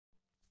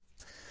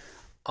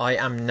I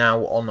am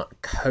now on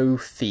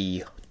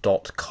Ko-fi.com,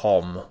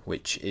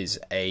 which is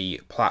a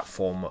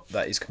platform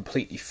that is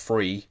completely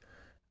free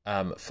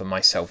for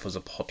myself as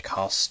a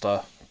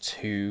podcaster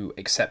to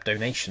accept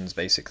donations,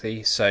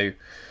 basically. So,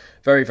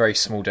 very, very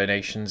small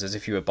donations, as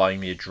if you were buying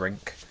me a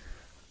drink.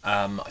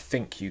 I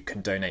think you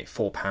can donate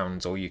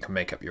 £4 or you can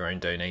make up your own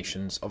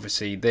donations.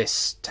 Obviously,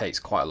 this takes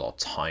quite a lot of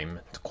time,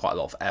 quite a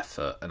lot of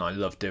effort, and I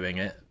love doing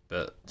it,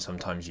 but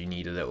sometimes you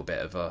need a little bit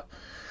of a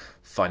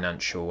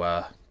financial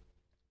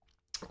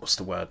what's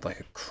the word, like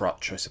a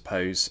crutch, I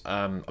suppose.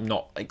 I'm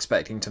not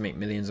expecting to make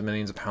millions and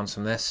millions of pounds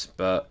from this,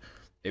 but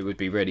it would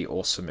be really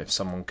awesome if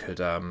someone could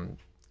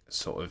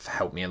sort of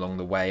help me along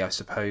the way, I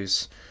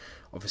suppose.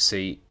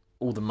 Obviously,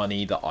 all the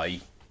money that I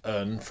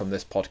earn from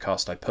this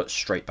podcast, I put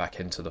straight back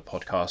into the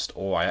podcast,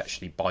 or I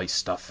actually buy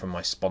stuff from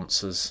my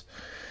sponsors.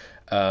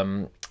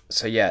 So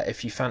yeah,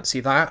 if you fancy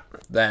that,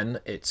 then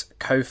it's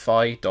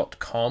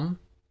ko-fi.com.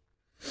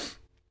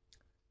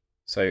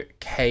 So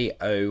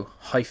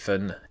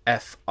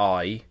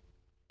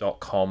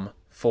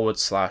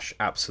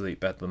ko-fi.com/Absolute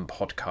Bedlam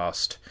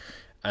podcast.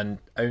 And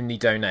only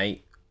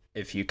donate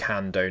if you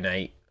can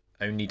donate.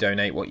 Only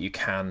donate what you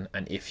can,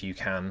 and if you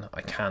can.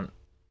 I can't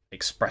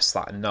express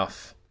that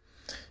enough.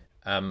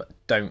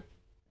 Don't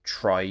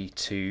try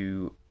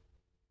to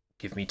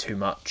give me too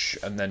much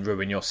and then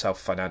ruin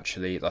yourself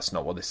financially. That's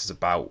not what this is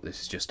about.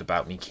 This is just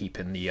about me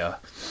keeping the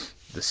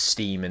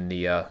steam in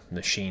the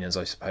machine, as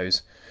I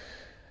suppose.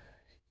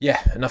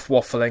 Yeah, enough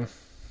waffling.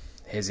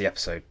 Here's the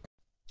episode.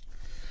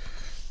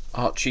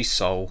 Archie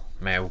Soul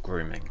Male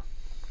Grooming.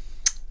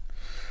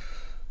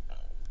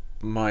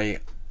 My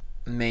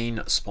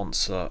main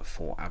sponsor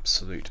for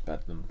Absolute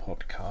Bedlam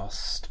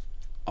podcast.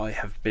 I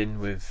have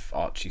been with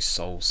Archie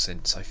Soul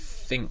since I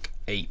think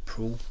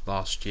April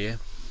last year,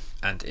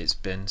 and it's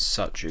been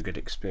such a good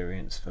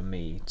experience for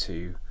me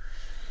to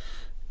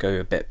go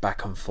a bit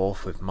back and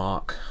forth with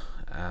Mark.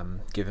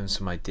 Give him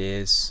some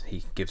ideas,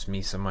 he gives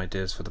me some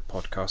ideas for the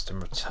podcast in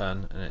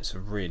return, and it's a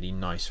really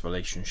nice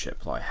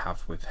relationship that I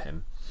have with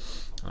him.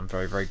 I'm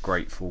very, very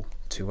grateful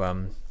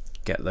to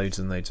get loads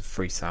and loads of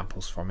free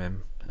samples from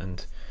him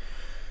and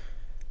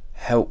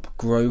help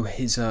grow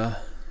his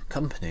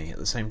company at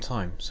the same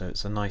time. So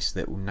it's a nice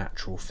little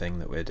natural thing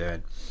that we're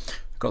doing.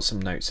 I've got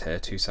some notes here,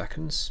 2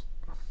 seconds.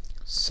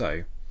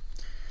 So,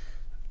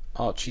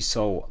 Archie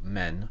Soul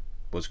Men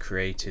was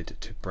created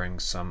to bring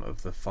some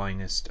of the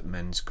finest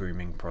men's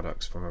grooming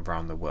products from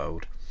around the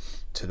world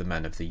to the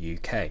men of the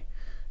UK.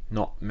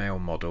 Not male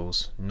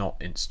models, not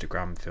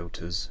Instagram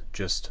filters,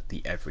 just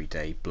the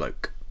everyday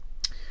bloke.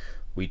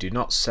 We do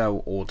not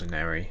sell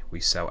ordinary, we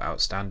sell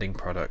outstanding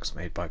products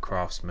made by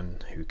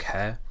craftsmen who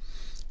care,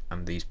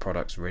 and these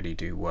products really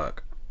do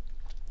work.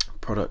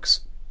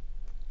 Products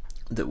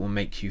that will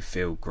make you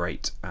feel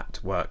great at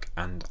work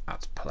and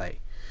at play.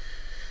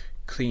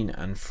 Clean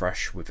and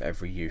fresh with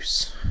every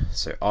use.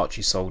 So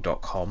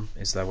archiesoul.com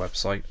is their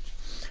website.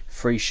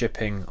 Free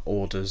shipping,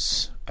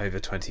 orders over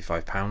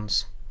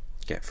 £25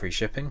 get free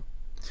shipping.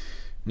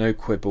 No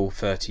quibble,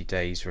 30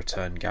 days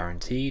return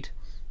guaranteed.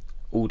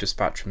 All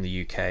dispatch from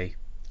the UK,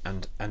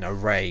 and an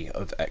array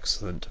of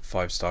excellent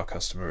 5-star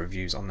customer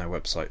reviews on their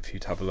website for you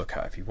to have a look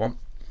at if you want.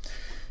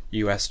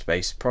 US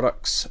based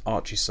products.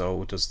 Archie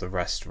Soul does the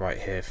rest right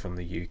here from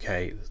the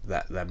UK.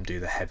 Let them do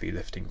the heavy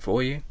lifting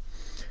for you.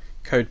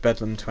 Code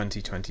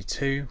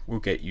Bedlam2022 will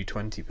get you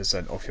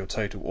 20% off your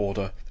total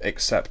order,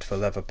 except for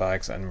leather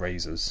bags and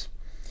razors.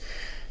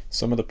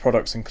 Some of the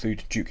products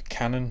include Duke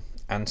Cannon,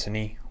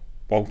 Anthony,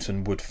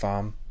 Walton Wood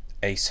Farm,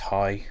 Ace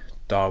High,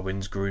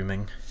 Darwin's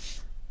Grooming.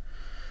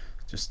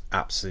 Just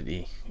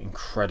absolutely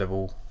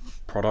incredible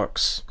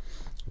products,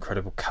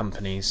 incredible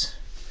companies.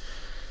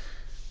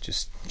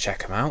 Just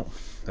check them out.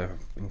 They're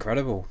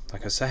incredible.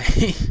 Like I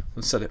say,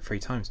 I've said it 3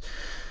 times.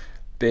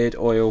 Beard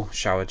oil,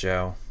 shower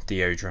gel,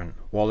 deodorant,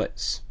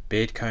 wallets,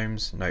 beard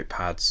combs,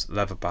 notepads,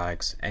 leather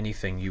bags,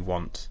 anything you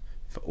want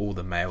for all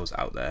the males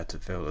out there to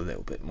feel a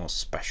little bit more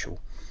special.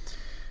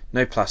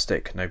 No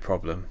plastic, no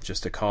problem,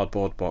 just a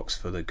cardboard box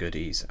full of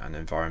goodies and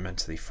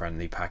environmentally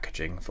friendly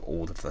packaging for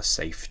all of the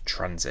safe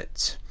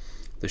transit.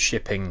 The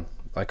shipping,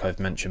 like I've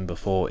mentioned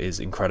before, is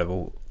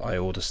incredible. I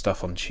order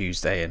stuff on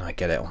Tuesday and I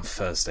get it on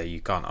Thursday.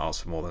 You can't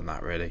ask for more than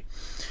that, really.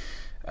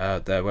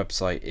 Their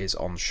website is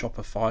on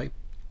Shopify,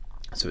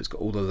 so it's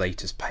got all the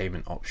latest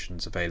payment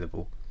options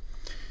available.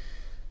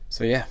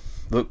 So yeah,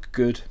 look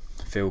good,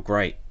 feel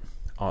great.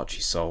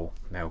 Archie Soul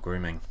Male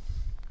Grooming.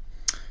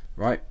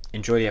 Right,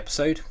 enjoy the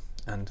episode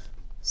and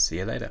see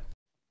you later.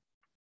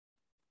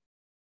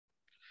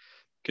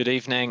 Good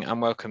evening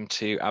and welcome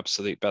to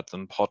Absolute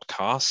Bedlam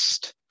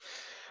podcast.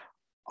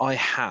 I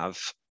have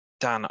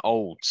Dan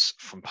Olds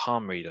from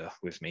Palm Reader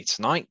with me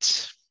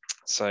tonight.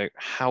 So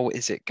how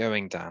is it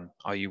going, Dan?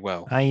 Are you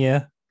well?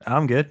 Yeah,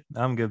 I'm good.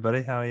 I'm good,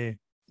 buddy. How are you?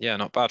 Yeah,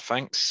 not bad,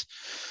 thanks.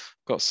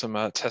 Got some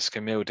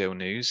Tesco meal deal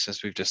news,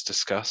 as we've just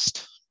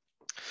discussed.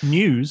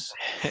 News?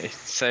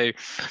 So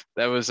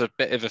there was a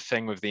bit of a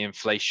thing with the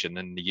inflation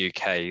in the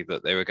UK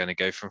that they were going to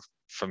go from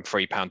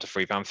 £3 to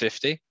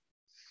 £3.50.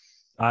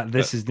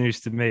 This is news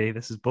to me.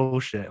 This is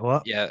bullshit.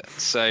 What? Yeah,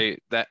 so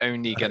they're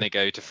only going to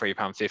go to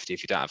 £3.50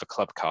 if you don't have a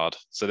club card.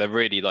 So they're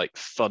really like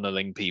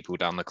funneling people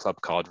down the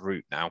club card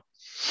route now.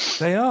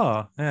 They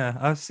are. Yeah,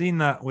 I've seen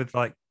that with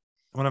like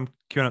when I'm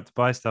queuing up to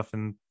buy stuff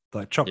and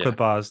like Yeah, chocolate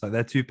bars, like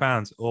they're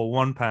 £2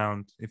 or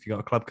 £1 if you got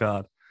a club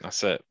card.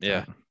 that's it.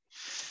 Yeah, So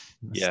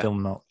I'm yeah. still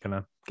not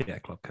gonna get a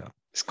club card.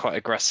 It's quite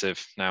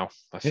aggressive now.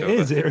 I It feel that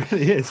is. It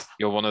really is.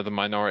 you're one of the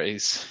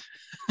minorities.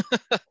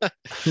 I'm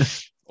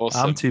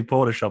Awesome. too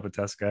poor to shop at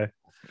Tesco.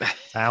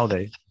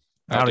 Aldi,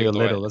 I'll Aldi do or all the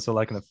way. Lidl. That's all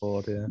I can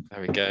afford. Yeah.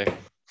 There we go.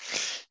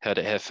 Heard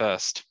it here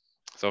first.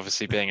 So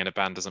obviously being in a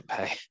band doesn't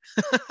pay.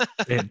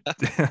 It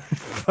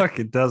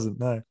fucking doesn't.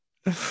 No.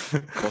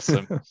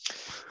 Awesome.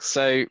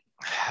 So,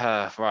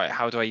 right,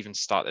 how do I even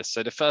start this?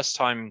 So the first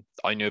time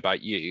I knew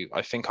about you,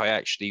 I think I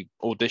actually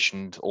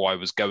auditioned, or I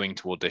was going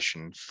to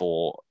audition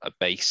for a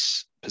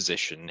bass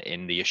position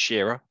in the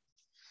Ashira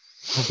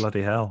Oh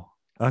bloody hell.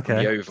 from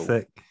Okay. Yeovil.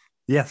 Sick.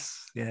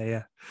 Yes. Yeah.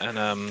 Yeah. And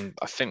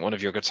I think one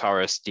of your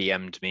guitarists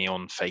DM'd me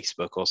on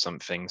Facebook or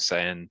something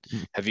saying,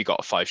 Mm. have you got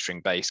a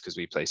 5-string bass? Because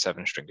we play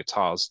 7-string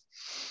guitars.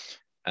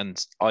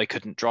 And I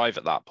couldn't drive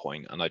at that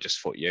point, and I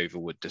just thought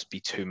Yeovil would just be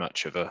too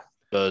much of a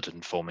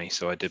burden for me,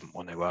 so I didn't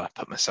want to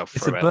put myself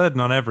It's a through it. burden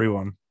on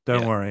everyone.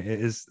 Don't Yeah. worry.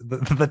 It is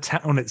the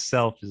town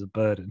itself is a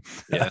burden.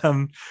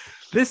 Yeah.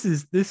 This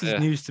is Yeah.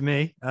 news to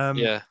me.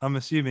 Yeah. I'm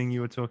assuming you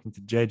were talking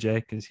to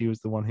JJ because he was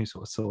the one who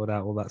sort of sorted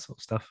out all that sort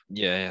of stuff.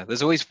 Yeah.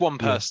 There's always one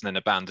Yeah. person in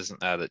a band, isn't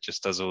there, that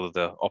just does all of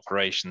the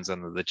operations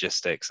and the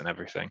logistics and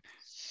everything.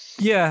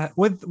 Yeah,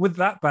 with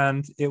that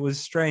band, it was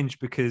strange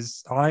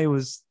because I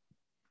was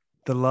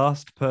the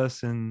last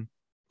person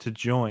to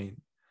join,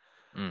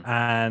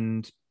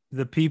 and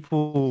the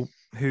people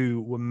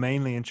who were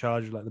mainly in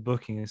charge of like the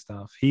booking and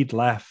stuff, he'd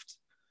left,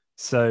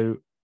 so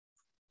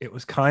it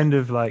was kind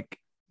of like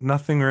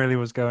nothing really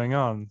was going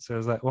on. So I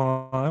was like,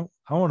 well,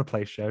 I want to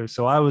play shows.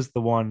 So I was the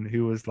one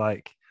who was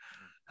like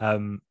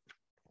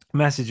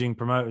messaging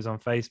promoters on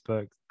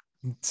Facebook,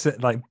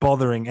 like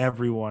bothering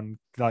everyone,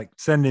 like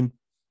sending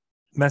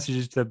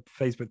messages to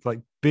Facebook, like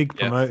big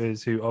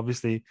promoters who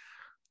obviously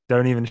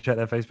don't even check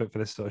their Facebook for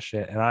this sort of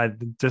shit. And I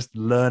just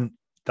learned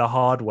the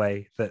hard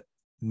way that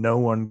no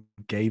one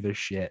gave a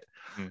shit.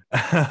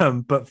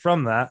 But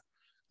from that,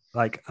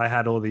 like I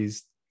had all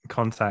these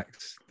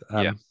contacts.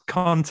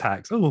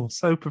 Oh,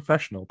 so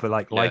professional, but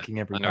like liking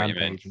every band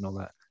page and all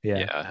that.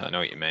 Yeah, I know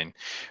what you mean.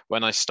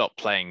 When I stopped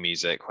playing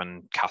music,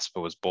 when Casper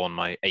was born,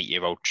 my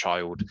 8-year-old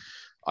child,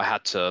 I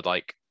had to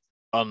like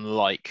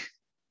unlike,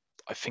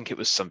 I think it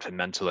was something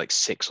mental, like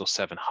 600 or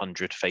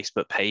 700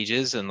 Facebook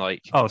pages and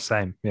like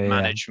same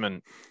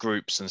management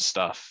groups and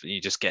stuff. You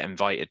just get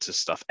invited to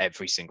stuff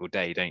every single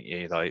day, don't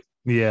you? Like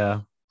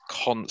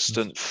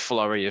constant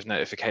flurry of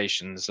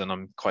notifications, and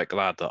I'm quite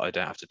glad that I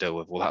don't have to deal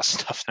with all that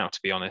stuff now, to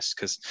be honest,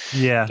 because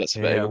it gets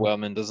a bit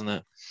overwhelming, doesn't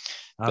it?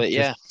 I've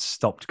just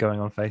stopped going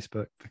on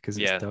Facebook because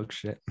it's dog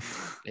shit.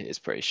 It is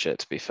pretty shit,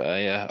 to be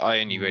fair. Yeah, I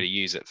only really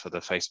use it for the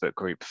Facebook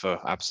group for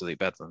Absolute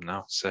Bedlam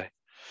now. So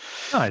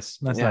nice.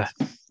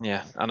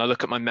 Yeah, and I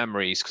look at my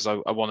memories because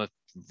I want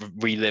to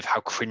relive how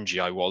cringy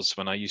I was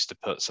when I used to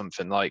put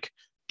something like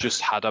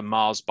just had a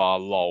Mars bar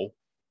lol.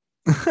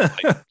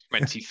 Like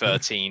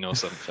 2013 or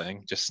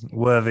something, just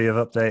worthy of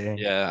updating.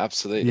 Yeah,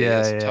 absolutely.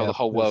 Tell the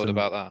whole world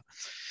about that.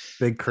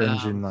 Big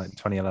cringe in like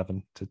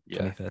 2011 to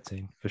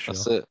 2013 for sure.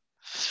 That's it.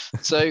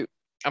 So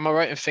am I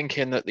right in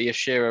thinking that the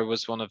Ashira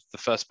was one of the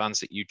first bands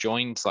that you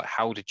joined? Like,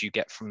 how did you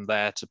get from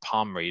there to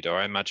Palm Reader?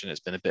 I imagine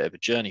it's been a bit of a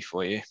journey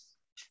for you.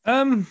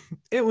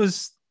 It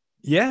was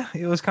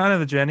kind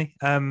of a journey.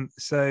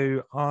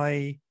 So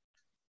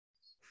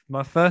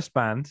my first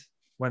band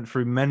went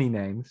through many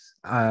names.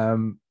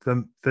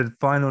 The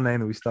final name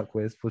that we stuck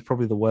with was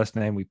probably the worst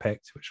name we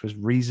picked, which was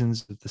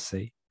Reasons of the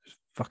Sea. It was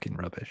fucking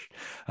rubbish.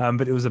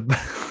 But it was a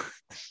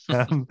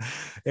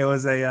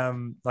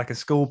like a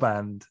school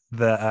band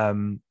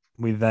that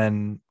we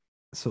then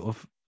sort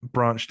of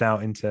branched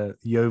out into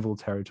Yeovil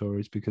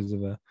territories because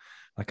of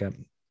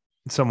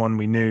someone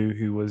we knew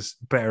who was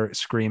better at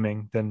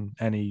screaming than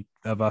any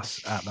of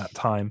us at that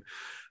time.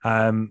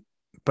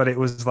 But it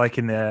was like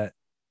in the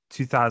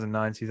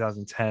 2009,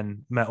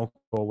 2010 metalcore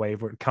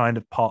wave where it kind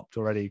of popped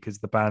already because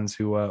the bands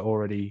who were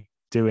already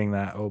doing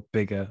that or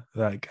bigger,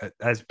 like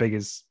as big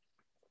as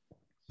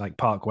like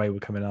Parkway were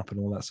coming up and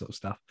all that sort of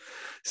stuff.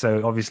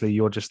 So obviously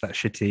you're just that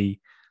shitty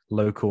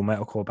local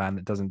metalcore band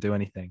that doesn't do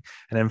anything.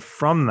 And then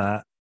from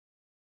that,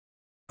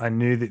 I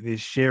knew that the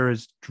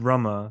Shearer's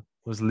drummer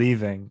was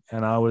leaving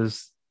and I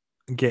was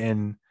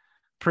getting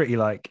pretty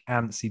like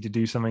antsy to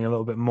do something a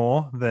little bit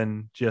more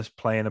than just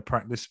play in a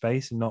practice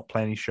space and not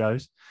play any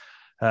shows.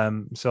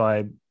 So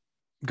I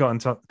got in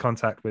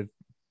contact with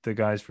the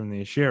guys from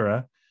the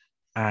Ashira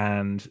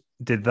and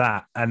did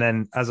that. And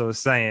then, as I was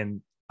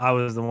saying, I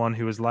was the one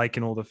who was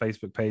liking all the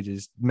Facebook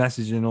pages,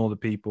 messaging all the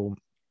people,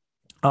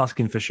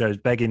 asking for shows,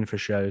 begging for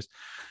shows.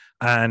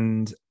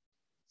 And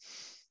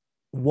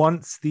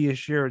once the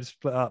Ashira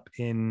split up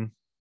in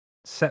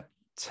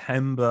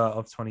September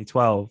of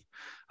 2012,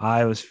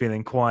 I was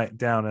feeling quite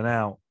down and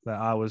out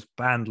that I was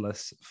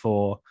bandless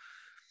for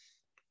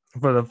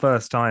for the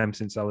first time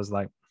since I was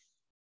like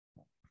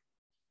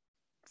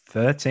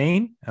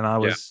 13, and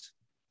Yeah,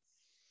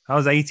 I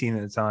was 18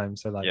 at the time,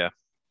 so like yeah.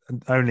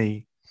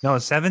 only no, I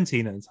was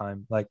 17 at the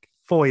time, like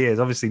 4 years,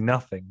 obviously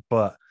nothing,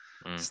 but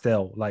Mm.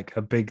 still like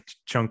a big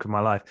chunk of my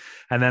life.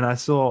 And then I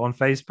saw on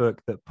Facebook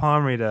that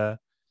Palm Reader,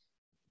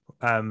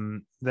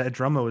 their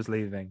drummer was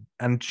leaving,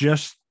 and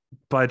just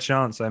by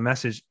chance, I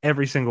messaged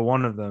every single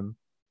one of them,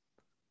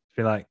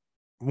 be like,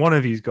 one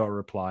of you's got a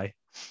reply.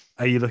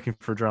 Are you looking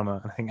for a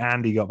drummer? I think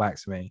Andy got back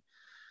to me,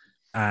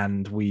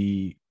 and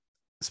we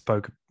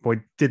spoke. We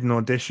did an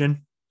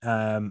audition.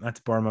 I had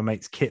to borrow my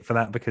mate's kit for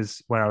that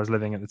because where I was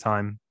living at the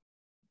time,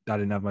 I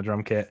didn't have my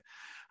drum kit.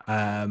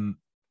 Um,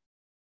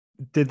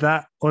 did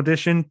that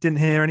audition, didn't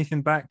hear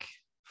anything back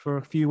for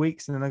a few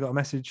weeks, and then I got a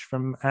message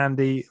from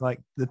Andy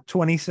like the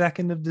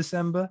 22nd of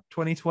December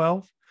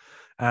 2012,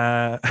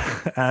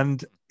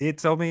 and it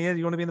told me, yeah,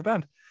 you want to be in the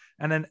band.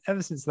 And then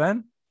ever since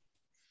then,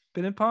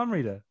 been in Palm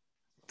Reader,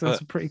 done But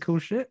some pretty cool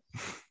shit,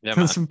 yeah,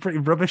 done man. some pretty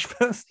rubbish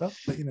stuff,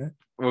 but you know.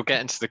 We'll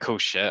get into the cool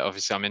shit.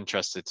 Obviously, I'm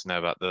interested to know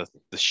about the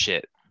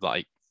shit,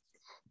 like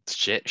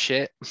shit.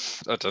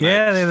 I don't know.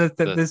 Yeah,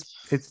 The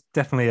it's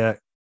definitely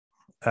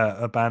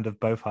a band of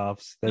both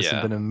halves. There's some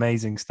yeah, been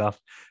amazing stuff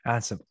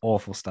and some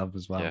awful stuff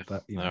as well. yeah.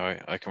 But you No, know,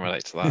 I can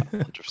relate to that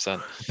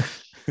 100%.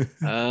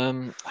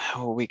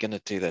 How are we going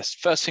to do this?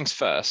 First things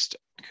first,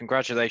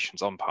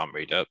 congratulations on Palm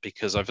Reader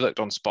because I've looked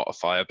on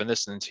Spotify. I've been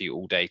listening to you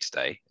all day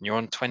today, and you're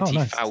on oh,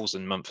 nice.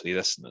 20,000 monthly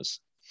listeners,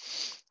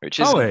 which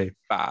Oh, isn't wait,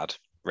 bad,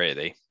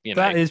 really. You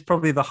know, that is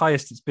probably the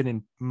highest it's been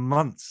in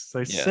months. So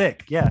yeah.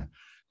 sick. Yeah.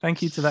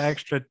 Thank you to that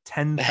extra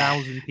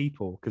 10,000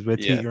 people because we're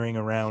Yeah, teetering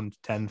around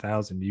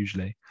 10,000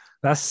 usually.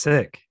 That's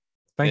sick.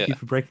 Thank yeah, you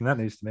for breaking that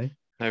news to me.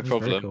 no That's very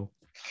problem.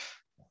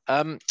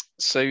 cool.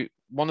 So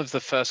one of the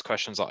first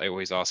questions that I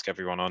always ask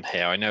everyone on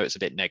here, I know it's a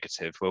bit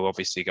negative. We'll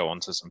obviously go on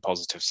to some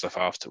positive stuff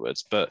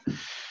afterwards, but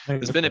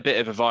there's been a bit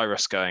of a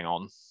virus going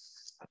on.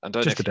 I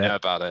don't know Just if a you know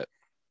bit. about it.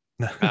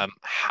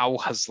 How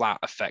has that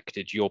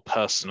affected your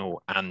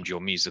personal and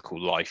your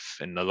musical life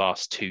in the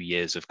last 2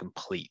 years of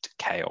complete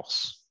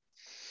chaos?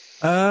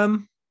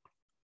 um,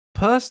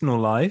 Personal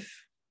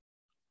life,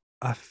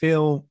 I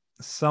feel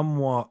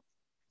somewhat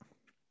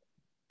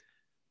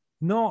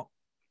not.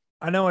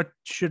 I know I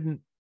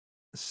shouldn't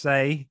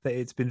say that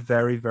it's been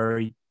very,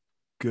 very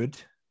good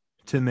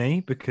to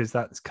me because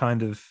that's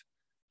kind of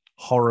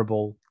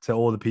horrible to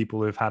all the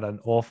people who've had an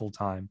awful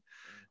time.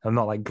 I'm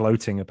not like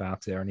gloating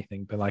about it or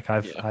anything, but like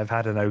Yeah, I've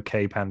had an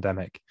okay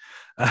pandemic.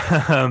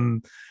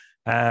 um,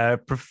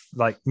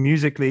 like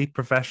musically,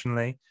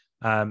 professionally,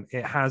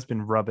 it has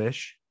been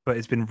rubbish, but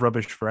it's been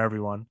rubbish for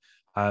everyone.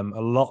 A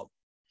lot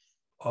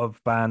of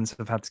bands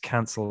have had to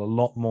cancel a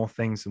lot more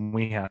things than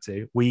we had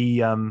to.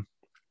 We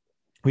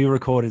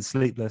recorded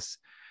Sleepless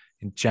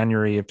in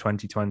January of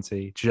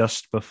 2020,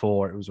 just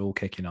before it was all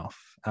kicking off.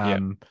 yeah,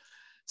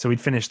 So we'd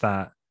finished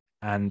that,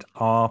 and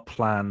our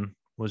plan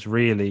was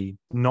really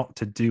not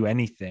to do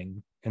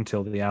anything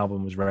until the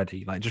album was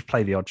ready, like just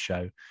play the odd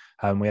show.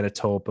 We had a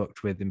tour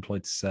booked with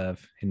Employed to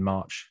Serve in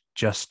March,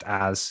 just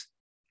as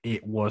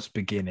it was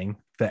beginning,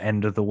 the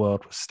end of the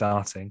world was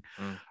starting.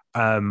 mm,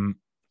 Um,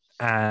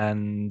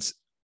 and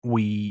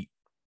we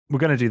were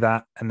going to do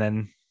that, and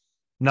then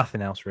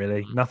nothing else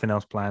really, nothing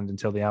else planned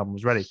until the album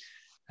was ready.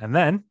 And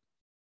then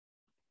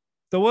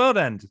the world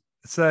ended.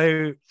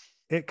 So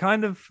it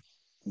kind of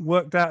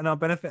worked out in our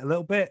benefit a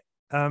little bit,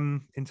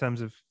 in terms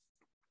of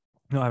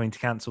not having to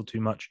cancel too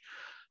much.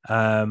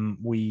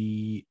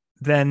 We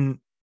then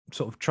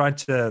sort of tried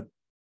to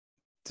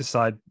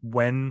decide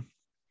when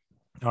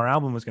our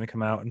album was going to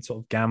come out and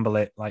sort of gamble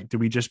it. Like, do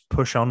we just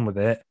push on with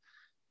it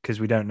because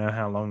we don't know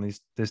how long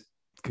this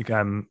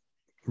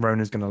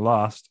Rona's going to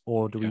last,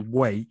 or do we yeah,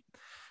 wait?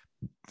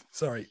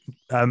 Sorry,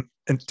 and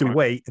to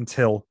wait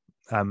until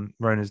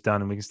Rona's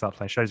done and we can start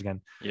playing shows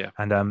again. yeah,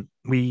 And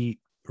we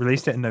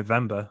released it in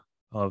November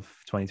of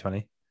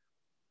 2020.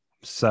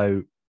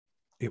 So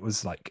it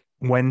was like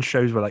when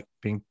shows were like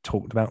being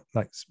talked about,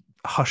 like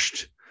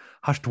hushed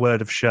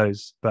word of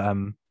shows, but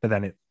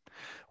then it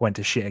went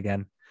to shit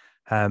again.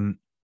 So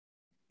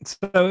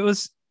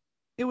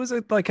it was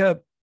like a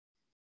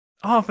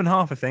half and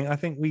half. I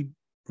think we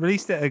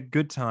released it at a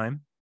good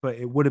time, but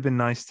it would have been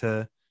nice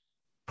to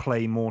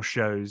play more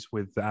shows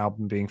with the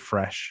album being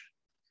fresh,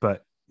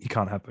 but you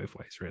can't have both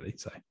ways really.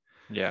 So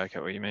yeah. I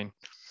get what you mean.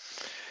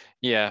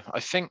 Yeah, I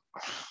think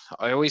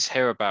I always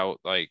hear about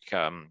like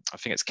I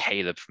think it's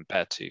Caleb from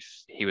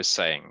Beartooth. He was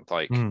saying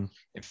like in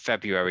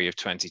February of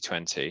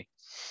 2020,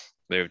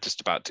 they were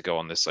just about to go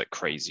on this like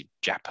crazy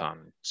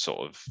Japan sort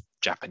of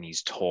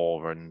Japanese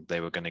tour and they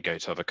were going to go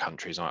to other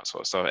countries and that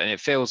sort of stuff. And it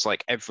feels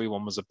like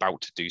everyone was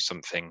about to do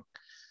something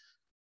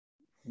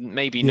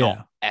maybe not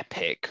yeah,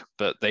 epic,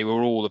 but they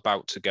were all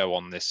about to go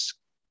on this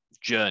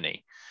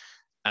journey.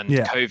 And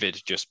yeah,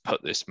 COVID just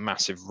put this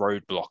massive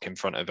roadblock in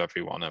front of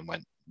everyone and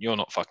went, you're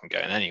not fucking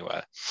going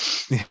anywhere.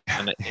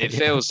 And it yeah,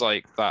 feels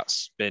like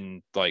that's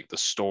been like the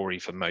story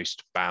for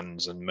most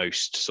bands and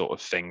most sort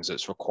of things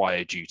that's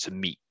required you to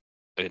meet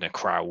in a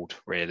crowd,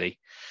 really.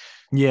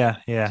 yeah,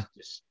 yeah.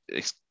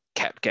 It's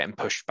kept getting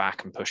pushed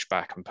back and pushed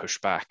back and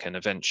pushed back, and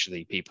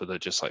eventually people are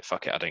just like,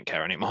 fuck it, I don't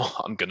care anymore.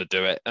 I'm gonna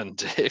do it,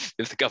 and if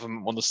the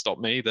government want to stop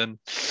me, then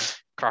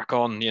crack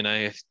on,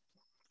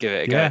 give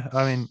it a go. Yeah,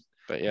 I mean,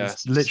 But yeah,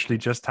 it's literally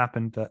just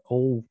happened that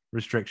all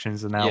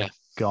restrictions are now Yeah.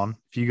 gone.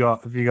 If you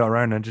got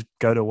Rona, just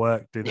go to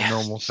work, do the Yeah.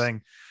 normal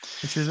thing,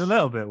 which is a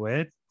little bit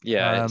weird.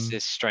 Yeah,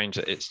 it's strange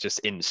that it's just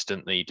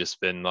instantly just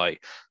been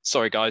like,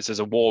 sorry guys, there's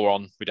a war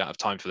on. We don't have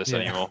time for this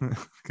anymore.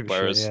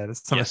 Whereas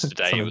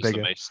yesterday it was the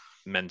most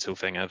mental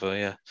thing ever.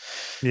 Yeah.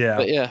 Yeah.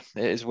 But yeah,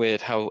 it is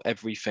weird how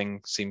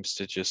everything seems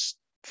to just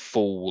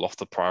fall off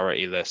the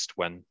priority list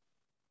when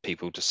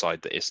people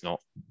decide that it's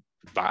not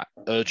that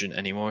urgent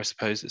anymore. I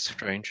suppose it's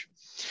strange.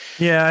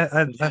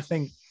 Yeah, I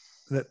think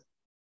that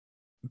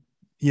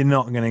you're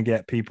not going to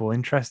get people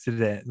interested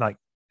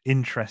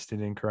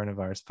in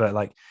coronavirus, but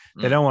like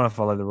they don't want to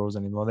follow the rules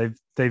anymore.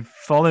 They've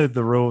followed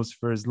the rules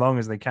for as long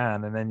as they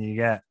can, and then you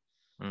get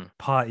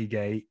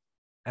Partygate,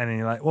 and then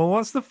you're like, well,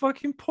 what's the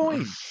fucking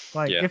point?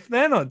 Like, if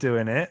they're not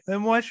doing it,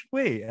 then why should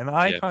we? And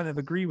I kind of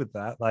agree with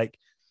that. Like,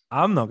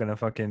 I'm not going to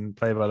fucking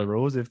play by the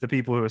rules if the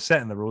people who are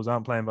setting the rules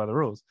aren't playing by the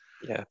rules.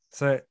 Yeah.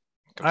 So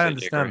I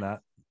understand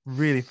that.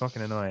 Really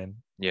fucking annoying.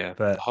 Yeah.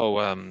 But the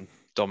whole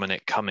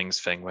Dominic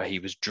Cummings thing where he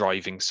was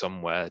driving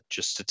somewhere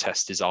just to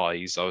test his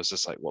eyes. I was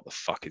just like, what the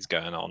fuck is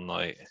going on?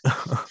 Like,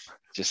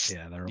 just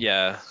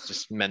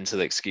just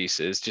mental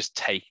excuses. Just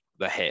take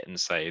the hit and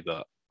say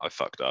that I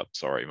fucked up.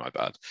 Sorry, my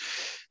bad.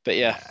 But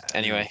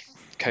anyway,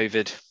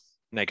 COVID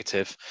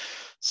negative.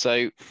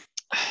 So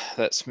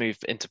let's move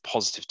into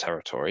positive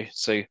territory.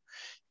 So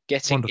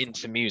getting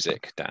into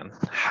music, Dan,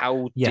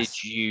 how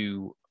did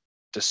you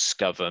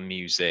discover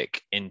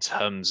music in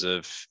terms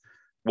of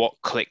what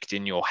clicked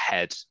in your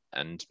head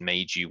and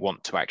made you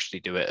want to actually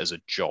do it as a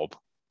job,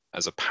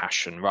 as a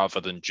passion, rather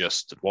than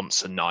just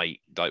once a night,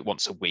 like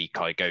once a week,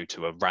 I go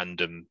to a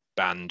random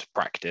band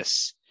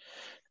practice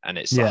and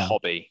it's a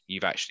hobby?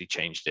 You've actually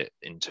changed it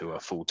into a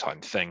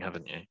full-time thing,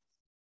 haven't you?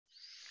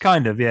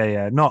 Kind of,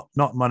 yeah. Not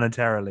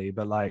monetarily,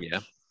 but like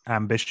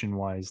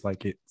ambition-wise,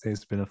 like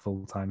it's been a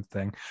full-time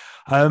thing.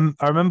 I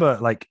remember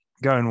like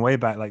going way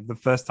back, like the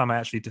first time I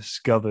actually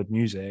discovered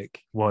music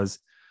was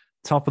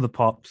Top of the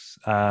Pops.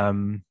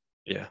 I'm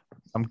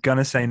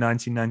gonna say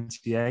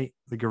 1998.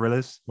 The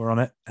Gorillaz were on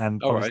it,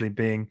 and obviously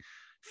being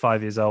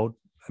 5 years old,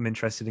 I'm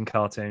interested in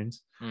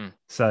cartoons.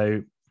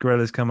 So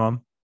Gorillaz come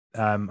on.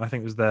 I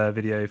think it was the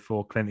video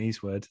for Clint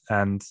Eastwood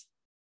and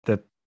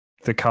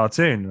the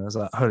cartoon. I was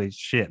like, holy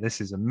shit,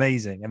 this is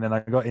amazing. And then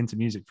I got into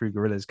music through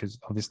Gorillaz because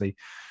obviously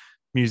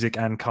music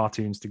and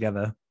cartoons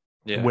together,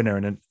 winner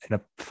in a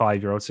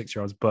 5-year-old,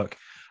 6-year-old's book.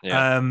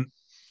 And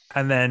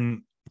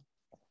then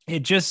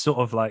it just sort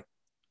of like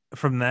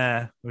from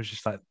there it was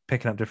just like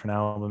picking up different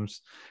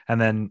albums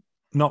and then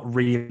not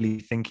really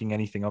thinking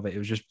anything of it. It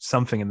was just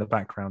something in the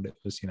background. It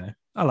was,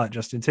 I like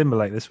Justin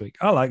Timberlake this week.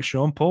 I like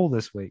Sean Paul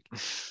this week.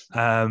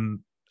 And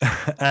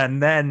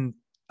then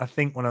I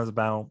think when I was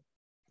about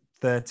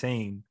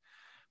 13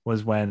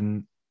 was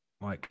when,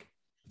 like,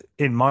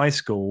 in my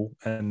school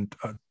and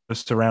the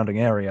surrounding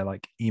area,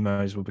 like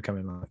emos were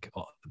becoming like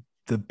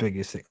the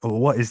biggest thing. Oh,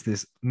 what is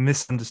this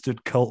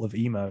misunderstood cult of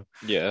emo?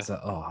 Yeah. So,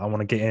 I want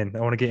to get in. I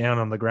want to get in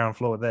on the ground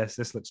floor of this.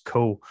 This looks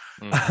cool.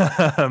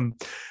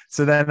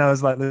 So then I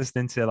was like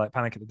listening to like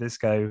Panic at the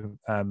Disco,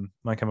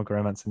 My Chemical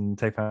Romance, and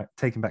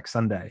Taking Back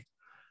Sunday.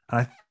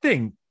 And I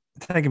think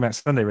Taking Back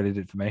Sunday really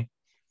did for me.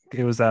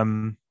 It was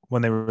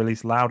when they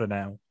released Louder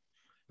Now.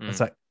 It's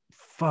like,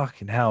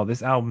 fucking hell,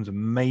 this album's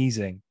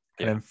amazing.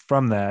 And then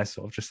from there, I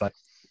sort of just like,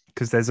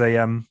 because there's a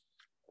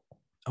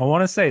I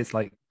want to say it's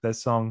like the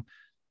song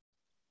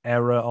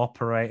Error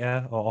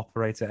Operator or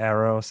Operator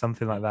Error or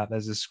something like that.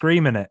 There's a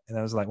scream in it, and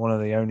that was like one of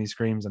the only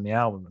screams on the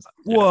album. It's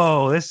like,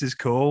 whoa, this is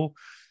cool.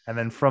 And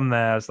then from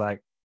there, I was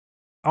like,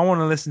 I want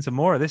to listen to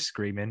more of this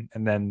screaming.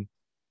 And then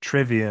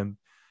Trivium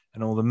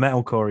and all the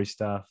metalcore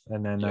stuff,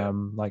 and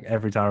then like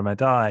Every Time I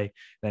Die.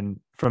 Then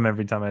from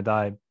Every Time I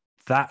Die,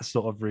 that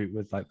sort of route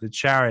with like the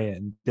Chariot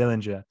and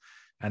Dillinger,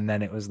 and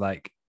then it was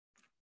like,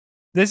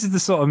 this is the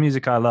sort of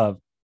music I love,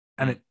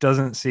 and it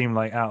doesn't seem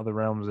like out of the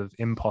realms of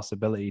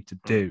impossibility to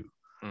do.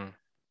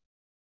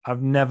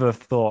 I've never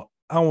thought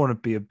I want to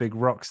be a big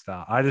rock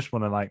star. I just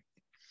want to like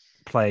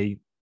play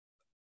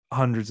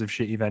hundreds of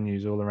shitty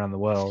venues all around the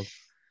world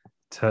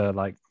to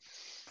like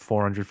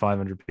 400,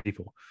 500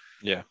 people.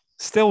 Yeah.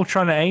 Still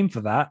trying to aim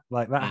for that.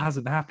 Like that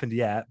hasn't happened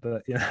yet,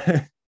 but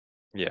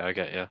Yeah, I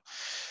get you. I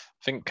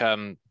think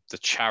the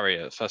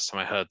Chariot, first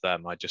time I heard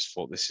them, I just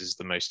thought this is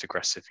the most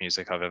aggressive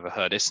music I've ever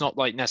heard. It's not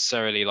like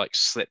necessarily like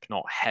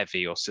Slipknot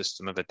heavy or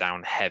System of a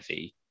Down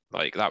heavy.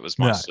 Like that was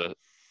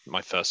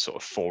my first sort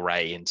of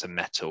foray into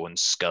metal and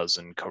scuzz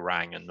and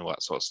Kerrang and all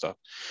that sort of stuff.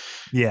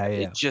 Yeah.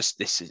 It just,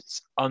 this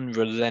is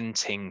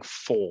unrelenting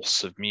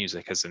force of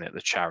music, isn't it?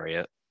 The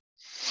Chariot.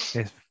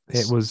 It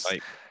was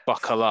like,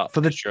 buckle up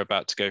because you're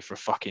about to go for a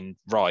fucking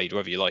ride,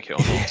 whether you like it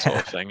or not, sort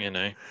of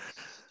thing,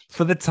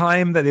 For the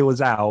time that it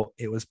was out,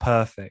 it was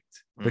perfect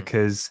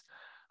because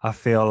I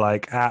feel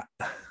like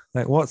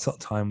what sort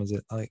of time was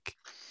it? Like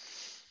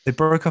they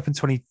broke up in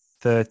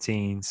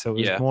 2013, so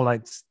it was more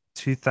like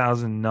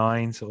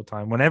 2009 sort of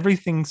time when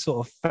everything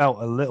sort of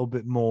felt a little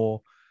bit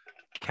more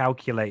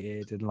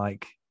calculated and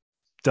like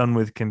done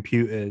with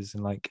computers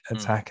and like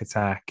Attack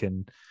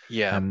and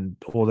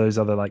all those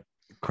other like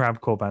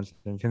crabcore bands.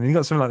 And you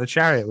got something like the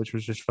Chariot, which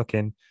was just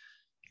fucking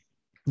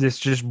this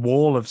just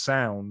wall of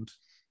sound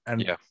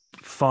and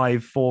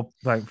four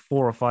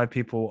or five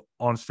people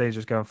on stage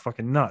just going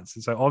fucking nuts.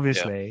 And so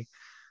obviously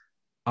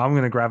I'm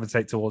going to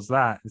gravitate towards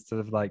that instead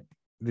of like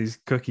these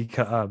cookie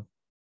cutter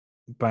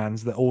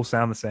bands that all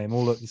sound the same,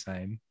 all look the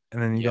same.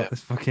 And then you got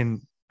this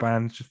fucking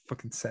band just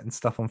fucking setting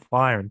stuff on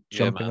fire and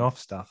jumping off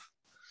stuff.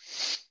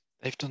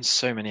 They've done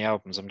so many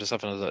albums. I'm just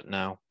having a look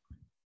now.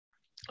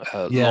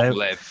 Long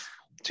Live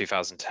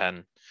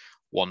 2010,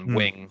 One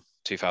Wing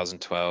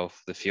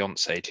 2012, The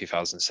Fiance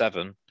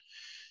 2007.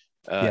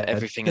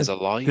 Everything is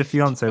Alive. The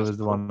Fiance was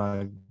the one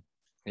I've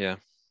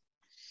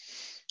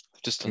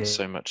just done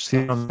so much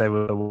stuff. Fiance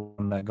was the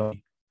one that got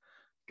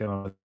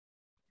going.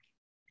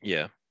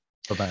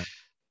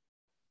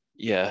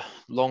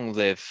 Long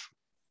Live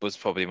was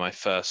probably my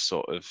first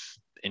sort of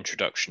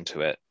introduction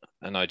to it,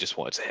 and I just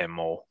wanted to hear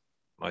more.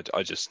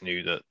 I just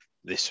knew that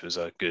this was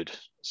a good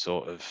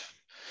sort of,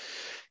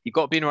 you've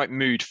got to be in the right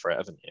mood for it,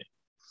 haven't you?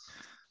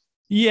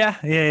 Yeah.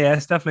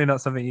 It's definitely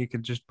not something you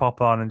could just pop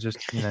on and just,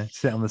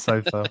 sit on the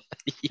sofa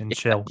and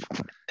chill.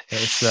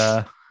 It's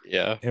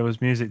it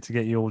was music to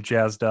get you all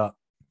jazzed up.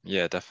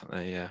 Yeah,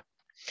 definitely. Yeah.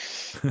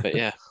 But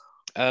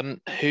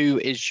who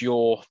is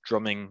your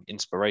drumming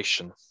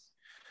inspiration?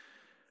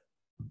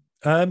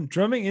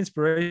 Drumming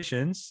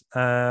inspirations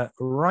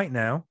right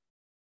now.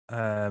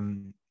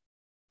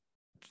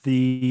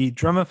 The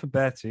drummer for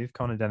Beartooth,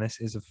 Connor Dennis,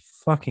 is a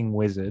fucking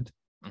wizard.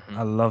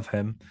 I love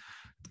him.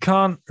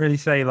 Can't really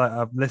say like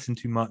I've listened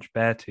to much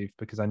Beartooth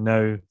because I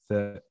know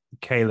that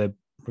Caleb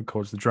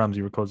records the drums,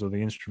 he records all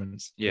the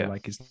instruments. Yeah.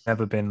 Like it's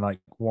never been like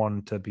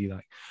one to be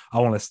like, I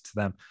want to listen to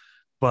them.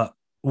 But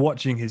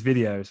watching his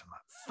videos, I'm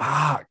like,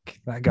 fuck,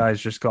 that guy's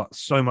just got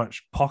so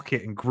much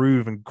pocket and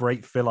groove and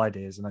great fill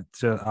ideas. And it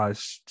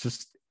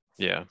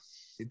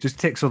just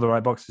ticks all the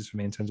right boxes for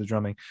me in terms of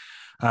drumming.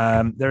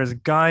 There is a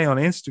guy on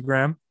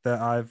Instagram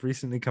that I've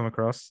recently come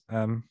across.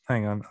 Hang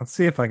on, I'll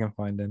see if I can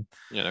find him.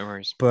 Yeah, no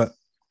worries. But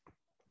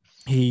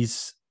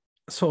he's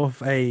sort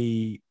of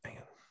a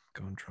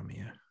go on, drum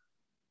here.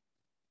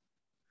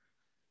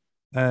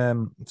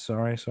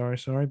 Sorry.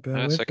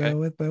 Bear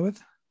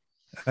with.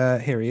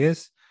 Here he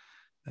is.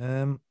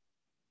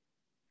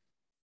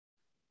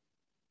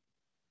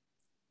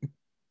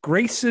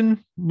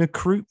 Grayson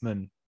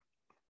Nakrootman.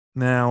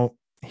 Now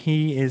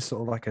he is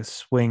sort of like a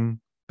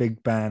swing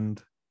big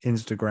band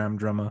Instagram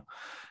drummer.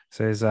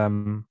 So his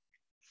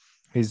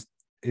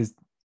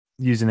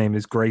username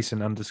is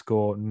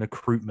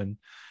Grayson_Nakrootman.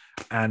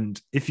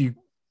 And if you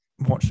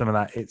watch some of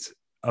that, it's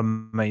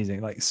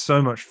amazing. Like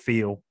so much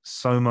feel,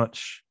 so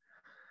much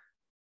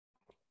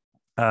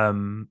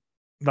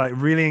like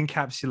really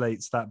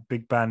encapsulates that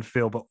big band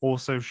feel, but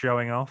also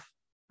showing off.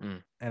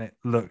 And it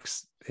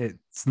looks and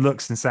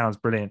sounds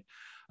brilliant.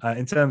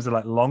 In terms of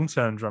like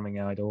long-term drumming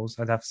idols,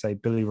 I'd have to say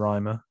Billy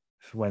Reimer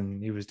when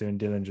he was doing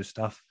Dillinger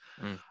stuff.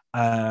 I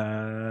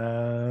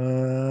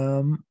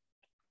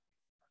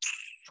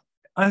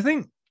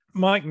think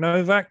Mike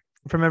Novak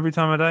from Every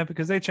Time I Die,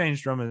 because they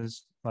changed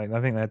drummers. Like I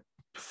think they had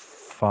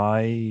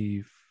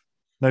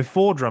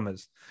 4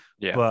 drummers.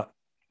 Yeah. But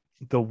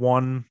the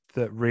one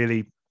that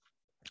really,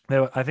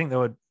 I think there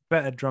were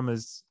better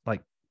drummers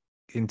like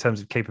in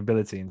terms of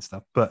capability and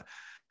stuff, but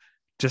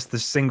just the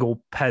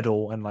single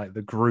pedal and like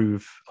the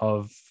groove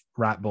of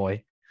Rat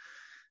Boy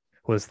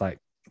was like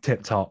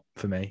tip top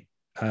for me.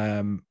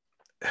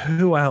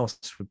 Who else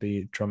would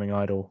be drumming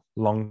idol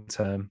long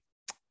term?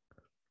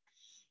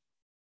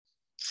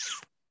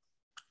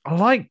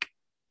 I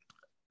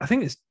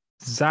think it's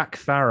Zach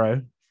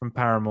Farrow from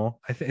Paramore.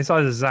 I think it's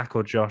either Zach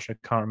or Josh. I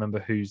can't remember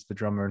who's the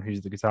drummer and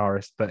who's the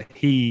guitarist, but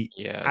he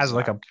as Zach.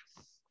 Like a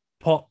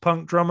pop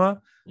punk drummer,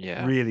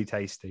 really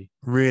tasty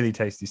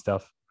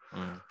stuff.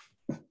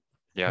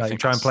 Yeah, like, I think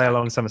try and play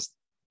along some of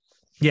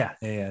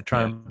and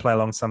play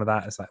along some of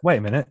that. It's like, wait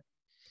a minute,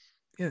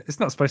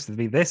 it's not supposed to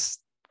be this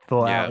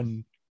thought out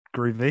and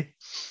groovy.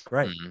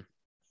 Great.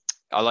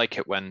 I like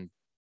it when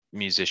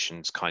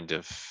musicians kind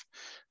of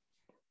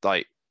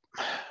like,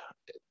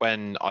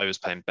 when I was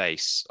playing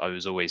bass, I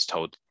was always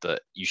told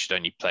that you should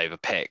only play with a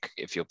pick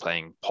if you're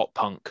playing pop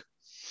punk.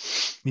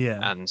 Yeah.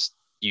 And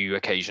you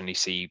occasionally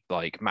see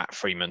like Matt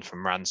Freeman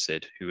from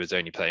Rancid, who was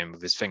only playing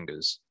with his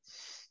fingers.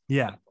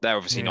 Yeah. They're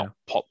obviously not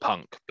pop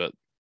punk, but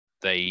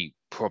they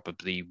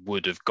probably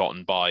would have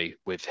gotten by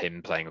with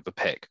him playing with a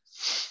pick.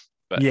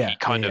 But he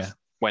kind of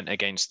went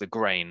against the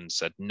grain and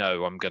said,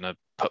 no, I'm going to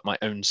put my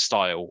own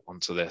style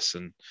onto this.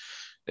 And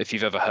if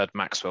you've ever heard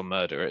Maxwell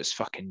Murder, it's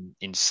fucking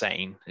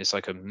insane. It's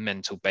like a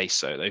mental bass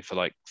solo for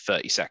like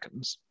 30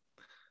 seconds.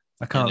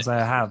 I can't say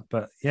I have,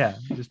 but I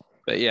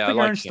like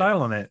your own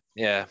style on it.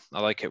 Yeah, I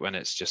like it when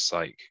it's just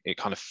like, it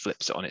kind of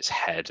flips it on its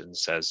head and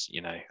says,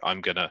 I'm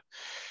going to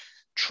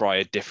try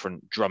a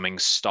different drumming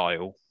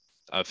style.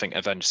 I think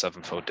Avenged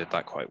Sevenfold did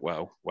that quite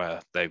well, where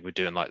they were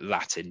doing like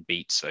Latin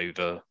beats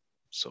over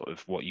sort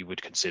of what you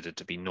would consider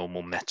to be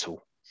normal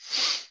metal.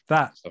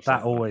 That Stuff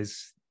like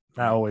always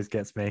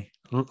gets me.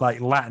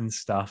 Like Latin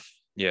stuff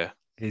Yeah.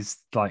 is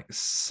like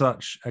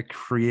such a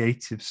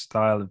creative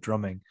style of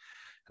drumming,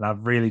 and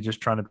I've really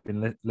just trying to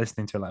been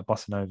listening to like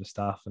bossa nova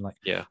stuff, and like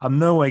Yeah. I'm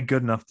no way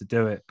good enough to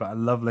do it, but I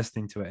love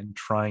listening to it and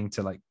trying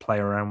to like play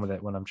around with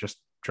it when I'm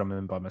just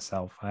drumming by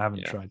myself. I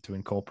haven't tried to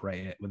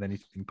incorporate it with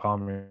anything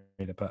palm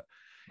reader, but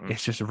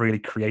it's just a really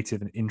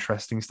creative and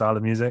interesting style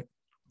of music.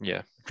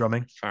 Yeah,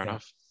 drumming. Fair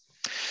enough.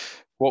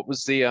 What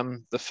was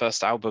the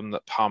first album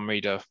that Palm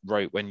Reader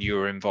wrote when you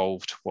were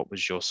involved? What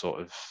was your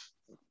sort of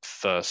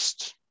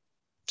first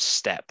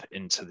step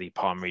into the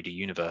Palm Reader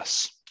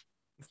universe?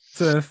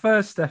 So the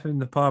first step in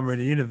the Palm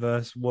Reader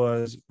universe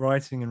was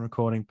writing and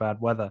recording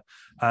Bad Weather.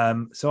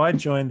 So I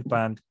joined the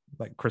band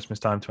like Christmas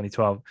time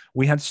 2012.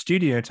 We had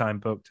studio time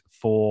booked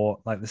for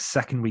like the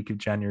second week of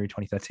January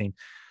 2013.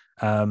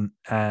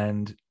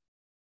 And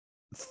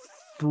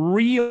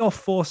 3 or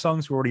 4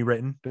 songs were already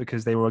written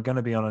because they were going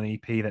to be on an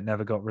EP that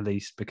never got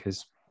released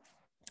because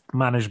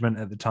management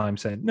at the time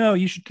said, no,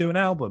 you should do an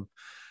album.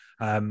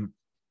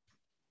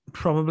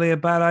 Probably a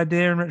bad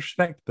idea in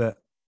retrospect, but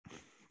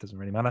it doesn't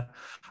really matter.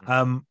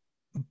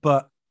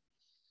 But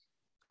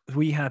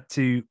we had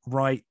to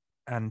write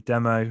and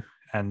demo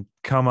and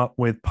come up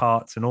with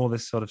parts and all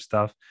this sort of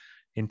stuff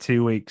in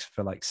 2 weeks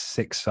for like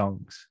 6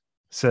 songs.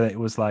 So it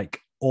was like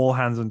all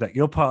hands on deck.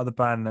 You're part of the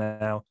band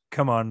now.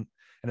 Come on.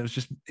 And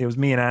it was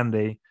me and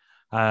Andy.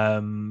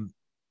 Well,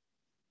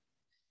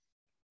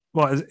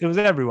 it was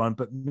everyone,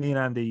 but me and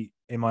Andy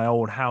in my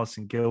old house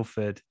in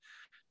Guildford,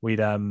 we'd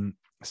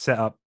set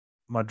up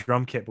my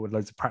drum kit with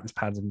loads of practice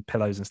pads and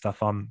pillows and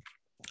stuff on.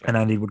 And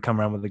Andy would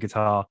come around with the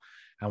guitar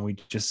and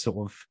we'd just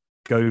sort of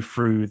go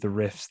through the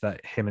riffs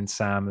that him and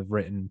Sam have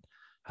written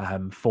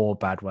for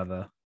Bad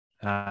Weather.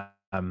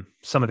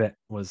 Some of it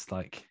was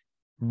like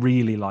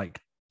really like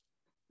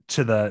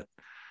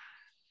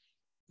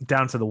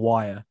down to the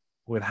wire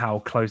with how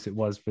close it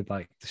was with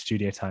like the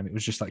studio time. It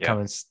was just like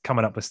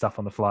coming up with stuff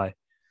on the fly.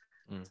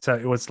 So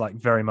it was like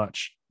very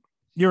much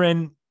you're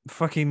in,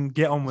 fucking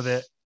get on with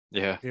it.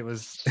 Yeah. It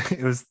was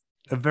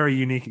a very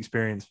unique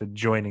experience for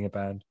joining a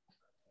band.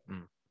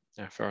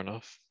 Yeah, fair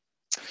enough.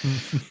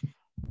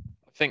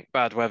 I think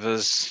Bad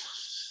Weather's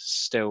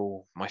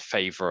still my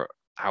favorite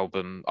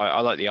album.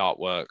 I like the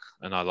artwork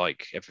and I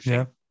like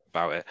everything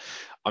about it.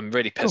 I'm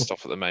really pissed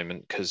off at the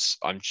moment because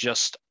I'm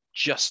just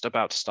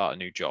about to start a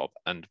new job,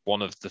 and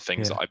one of the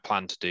things that I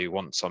plan to do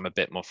once I'm a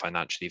bit more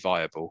financially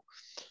viable,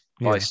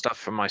 buy stuff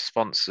from my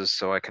sponsors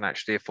so I can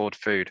actually afford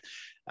food,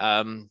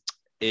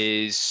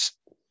 is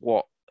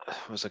what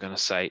was I going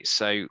to say?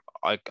 So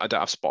I don't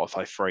have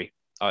Spotify free.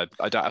 I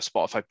don't have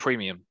Spotify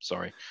Premium,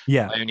 sorry.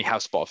 Yeah. I only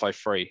have Spotify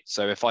free.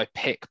 So if I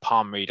pick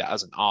Palm Reader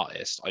as an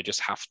artist, I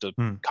just have to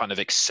kind of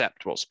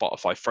accept what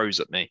Spotify throws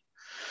at me.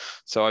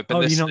 So I've been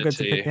listening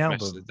to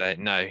most of the day.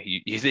 No,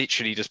 you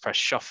literally just press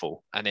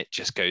shuffle and it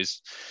just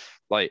goes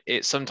like,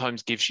 it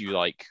sometimes gives you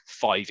like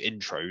 5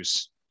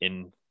 intros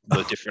in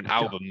the different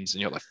albums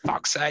and you're like,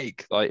 fuck's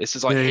sake. Like this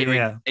is like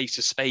hearing Ace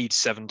of Spades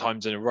 7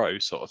 times in a row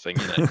sort of thing,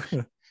 you know.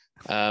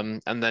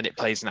 And then it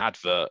plays an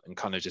advert and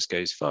kind of just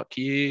goes, fuck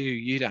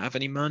you don't have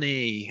any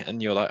money,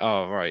 and you're like,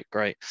 oh right,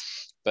 great.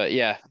 But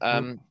yeah,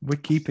 we're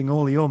keeping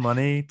all your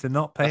money to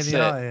not pay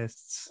the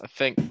artists. I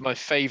think my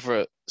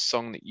favorite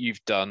song that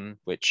you've done,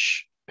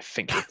 which I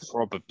think you'll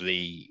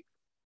probably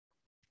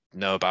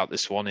know about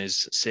this one,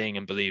 is Seeing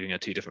and Believing Are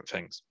Two Different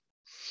Things.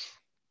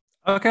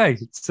 Okay,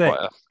 sick.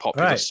 Quite a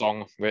popular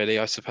song, really,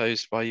 I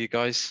suppose, by you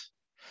guys.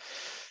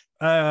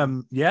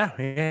 It's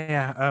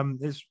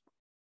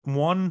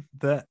one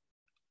that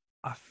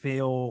I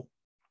feel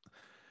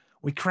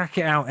we crack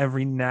it out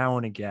every now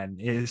and again.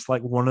 It's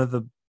like one of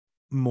the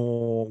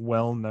more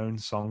well-known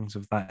songs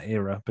of that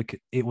era because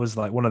it was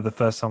like one of the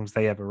first songs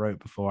they ever wrote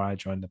before I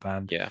joined the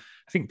band. Yeah,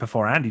 I think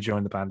before Andy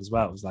joined the band as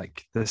well. It was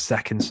like the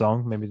second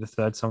song, maybe the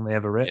third song they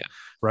ever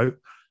wrote.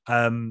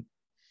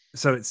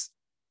 So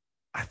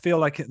I feel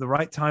like at the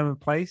right time and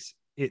place,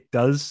 it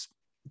does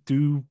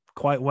do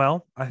quite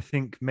well. I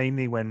think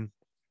mainly when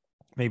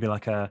maybe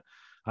like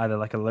either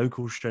like a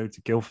local show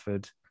to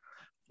Guildford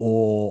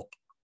or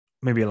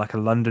maybe like a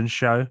London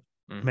show,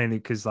 mainly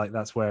because like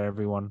that's where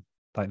everyone,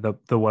 like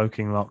the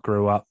Woking lot,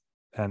 grew up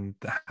and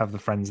have the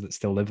friends that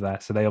still live there.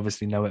 So they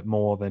obviously know it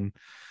more than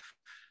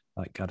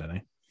like, I don't know,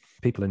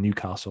 people in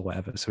Newcastle or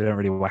whatever. So we don't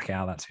really whack it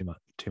out that too much.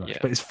 Yeah.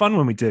 But it's fun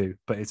when we do,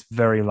 but it's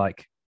very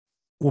like,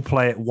 we'll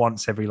play it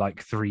once every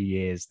like 3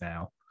 years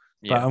now.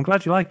 Yeah. But I'm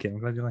glad you like it.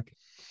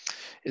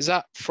 Is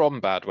that from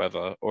Bad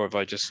Weather or have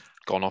I just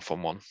gone off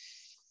on one?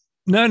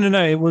 No.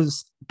 It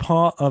was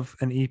part of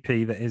an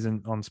EP that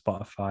isn't on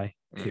Spotify.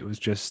 It was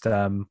just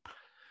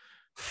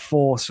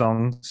 4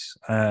 songs.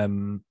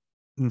 And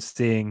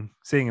Seeing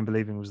and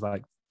Believing was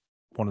like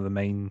one of the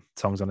main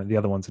songs on it. The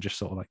other ones are just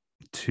sort of like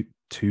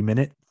two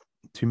minute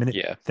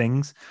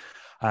things.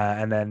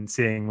 And then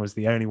Seeing was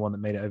the only one that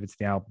made it over to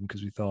the album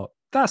because we thought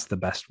that's the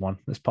best one.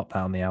 Let's pop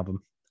that on the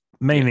album.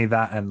 Mainly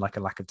that and like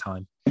a lack of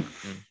time.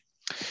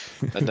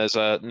 And there's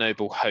a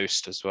Noble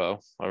Host as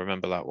well. I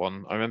remember that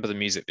one. I remember the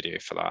music video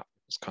for that.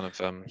 It's kind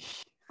of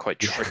quite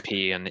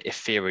trippy and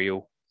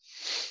ethereal.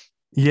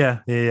 Yeah.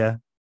 Good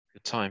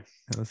time.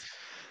 It was.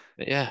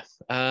 But yeah,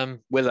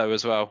 Willow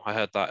as well. I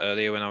heard that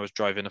earlier when I was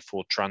driving a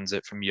Ford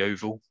Transit from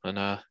Yeovil,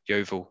 and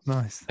Yeovil.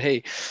 Nice.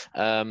 Hey,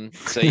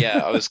 so yeah,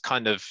 I was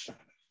trying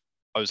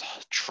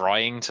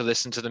to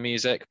listen to the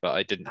music, but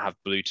I didn't have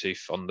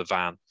Bluetooth on the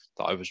van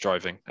that I was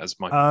driving as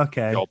my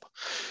job.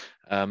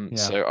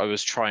 So I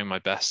was trying my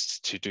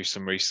best to do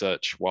some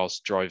research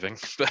whilst driving,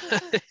 but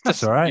it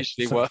That's all right.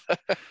 usually work.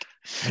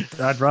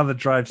 I'd rather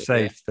drive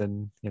safe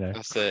than,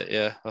 That's it.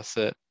 Yeah, that's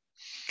it.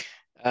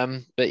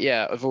 But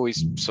yeah, I've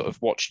always sort of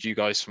watched you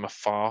guys from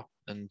afar,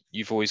 and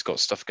you've always got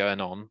stuff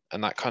going on,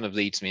 and that kind of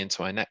leads me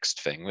into my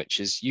next thing, which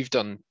is you've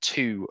done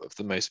two of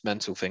the most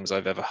mental things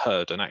I've ever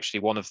heard, and actually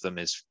one of them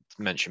is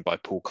mentioned by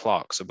Paul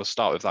Clark. So we'll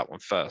start with that one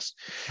first.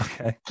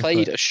 Okay.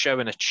 Played a show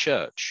in a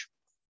church.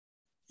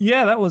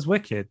 Yeah, that was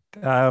wicked.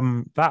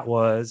 That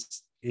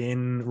was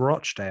in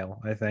Rochdale,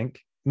 I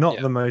think.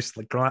 Not the most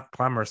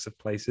glamorous of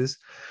places.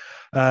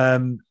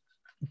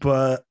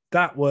 But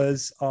that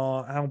was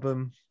our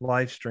album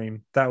live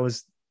stream. That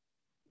was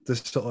the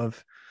sort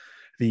of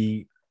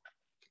the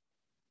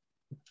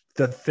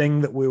thing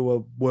that we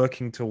were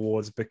working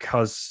towards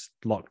because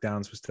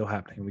lockdowns were still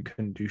happening. We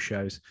couldn't do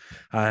shows.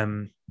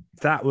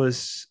 That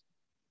was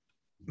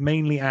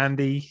mainly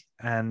Andy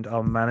and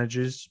our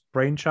manager's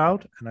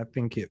brainchild, and I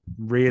think it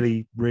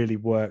really, really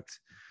worked.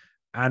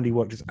 Andy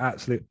worked his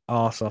absolute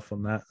arse off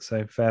on that,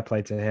 so fair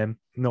play to him.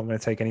 I'm not going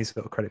to take any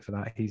sort of credit for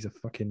that.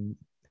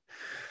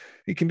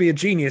 He can be a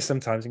genius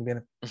sometimes. He can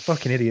be a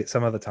fucking idiot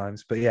some other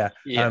times. But yeah.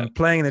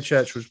 Playing in the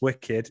church was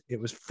wicked. It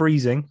was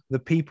freezing. The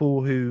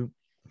people who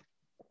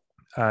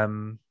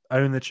own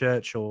the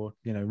church or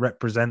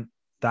represent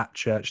that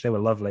church, they were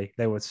lovely.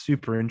 They were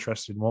super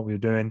interested in what we were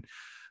doing.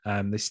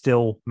 They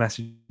still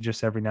message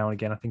us every now and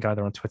again. I think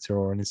either on Twitter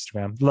or on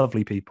Instagram.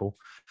 Lovely people.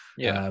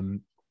 Yeah.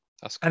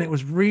 That's cool. And it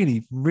was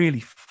really,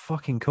 really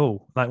fucking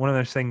cool. Like one of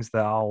those things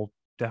that I'll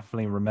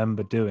definitely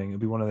remember doing. It'll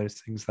be one of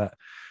those things that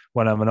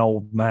when I'm an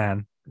old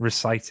man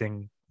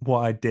reciting what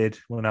I did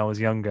when I was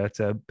younger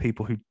to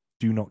people who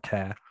do not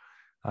care,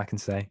 I can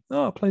say,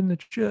 "Oh, I played in the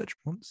church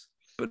once,"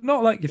 but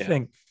not like you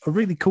think. A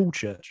really cool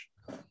church.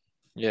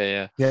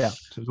 Yeah. So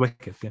it was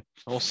wicked. Yeah.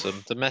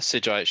 Awesome. The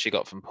message I actually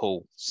got from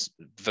Paul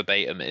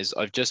verbatim is,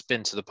 "I've just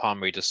been to the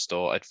Palm Reader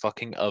store. I'd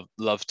fucking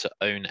love to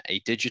own a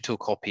digital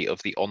copy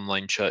of the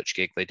online church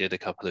gig they did a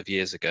couple of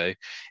years ago.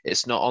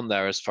 It's not on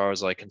there as far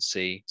as I can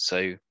see.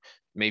 So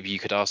maybe you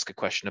could ask a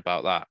question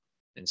about that."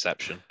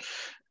 Inception.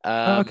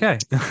 Okay.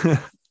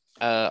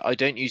 I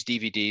don't use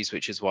DVDs,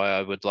 which is why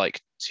I would like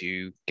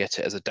to get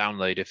it as a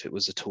download if it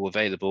was at all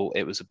available.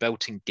 It was a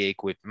belting gig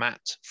with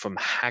Matt from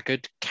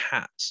Haggard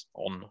Cat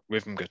on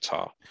rhythm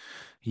guitar.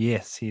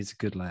 Yes, he's a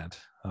good lad.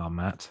 Oh,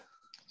 Matt.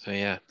 So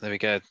yeah, there we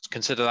go.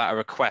 Consider that a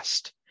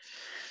request.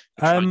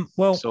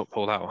 Well, sort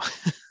Paul out.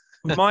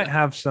 We might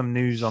have some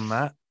news on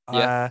that.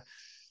 Yeah.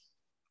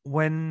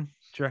 When do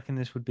you reckon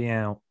this would be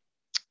out?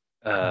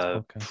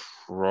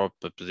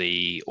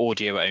 Probably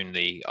audio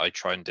only. I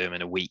try and do them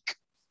in a week.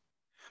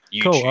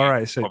 YouTube, cool. All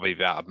right. So probably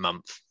about a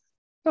month.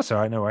 That's all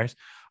right. No worries.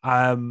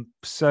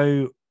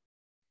 So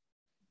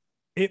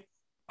it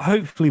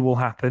hopefully will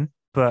happen,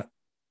 but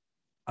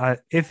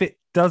if it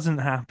doesn't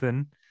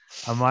happen,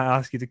 I might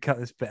ask you to cut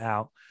this bit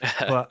out.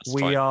 But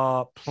we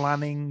are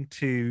planning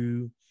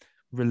to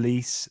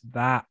release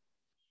that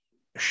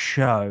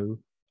show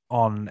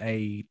on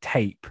a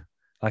tape,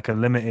 like a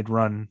limited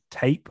run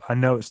tape. I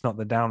know it's not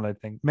the download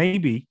thing.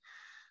 Maybe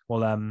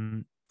we'll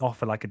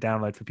offer like a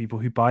download for people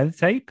who buy the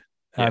tape.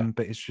 But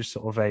it's just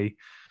sort of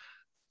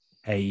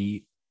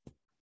a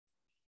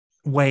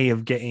way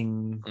of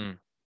getting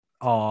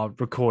our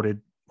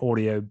recorded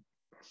audio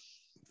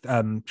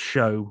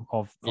show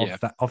of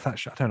that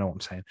show. I don't know what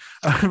I'm saying.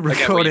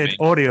 Recorded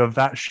audio of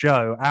that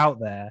show out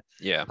there.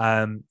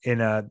 Yeah.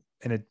 In a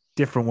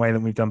different way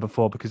than we've done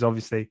before, because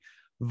obviously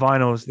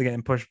vinyls, they're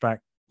getting pushed back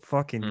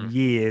fucking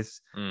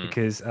years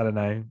because I don't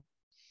know,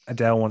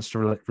 Adele wants to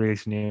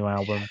release a new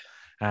album.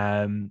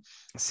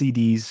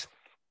 CDs.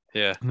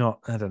 Yeah.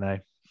 I don't know.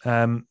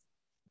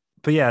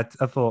 But yeah,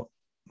 I thought,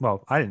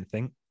 well, I didn't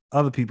think.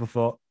 Other people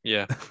thought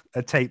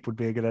a tape would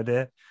be a good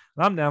idea.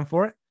 And I'm down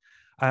for it.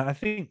 I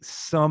think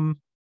some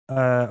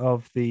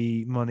of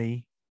the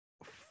money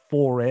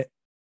for it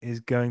is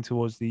going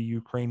towards the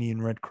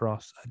Ukrainian Red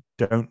Cross. I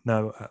don't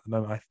know at the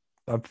moment.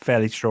 I'm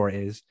fairly sure it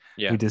is.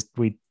 Yeah.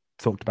 We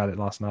talked about it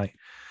last night.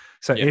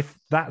 So if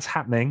that's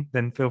happening,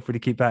 then feel free to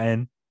keep that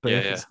in. But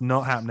if it's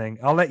not happening,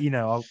 I'll let you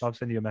know. I'll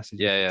send you a message.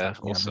 Yeah.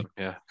 Awesome.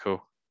 Yeah.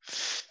 Cool.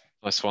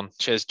 Nice one.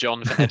 Cheers,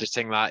 John, for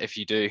editing that. If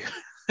you do.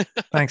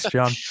 Thanks,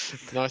 John.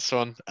 Nice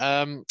one.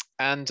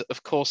 And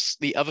of course,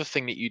 the other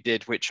thing that you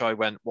did, which I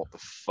went, what the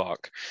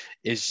fuck,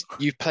 is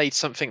you played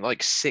something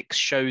like 6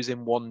 shows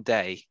in one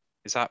day.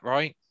 Is that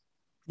right?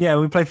 Yeah,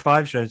 we played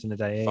 5 shows in a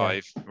day.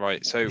 5,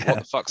 right. So what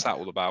the fuck's that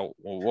all about?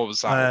 Or what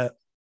was that?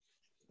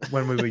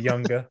 When we were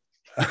younger.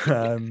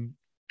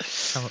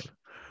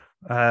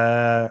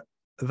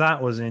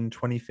 that was in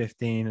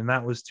 2015, and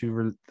that was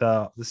to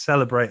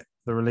celebrate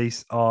the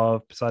release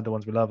of Beside the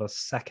Ones We Love, our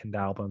second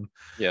album.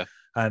 Yeah.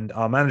 And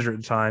our manager at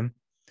the time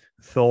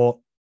thought,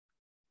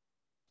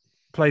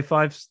 play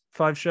five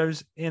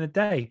shows in a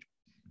day.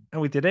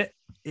 And we did it.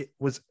 It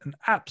was an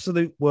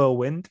absolute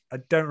whirlwind. I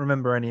don't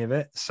remember any of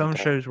it. Some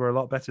shows were a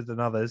lot better than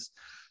others.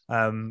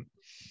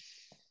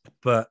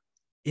 But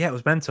yeah, it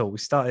was mental. We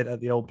started at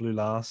the Old Blue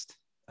Last,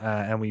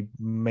 and we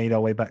made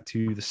our way back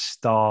to the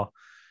Star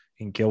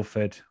in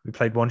Guildford. We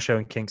played one show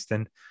in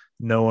Kingston.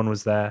 No one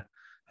was there.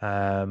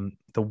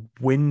 The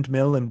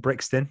Windmill in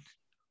Brixton,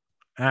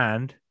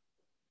 and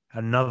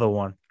another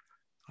one.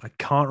 I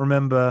can't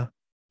remember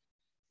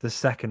the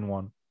second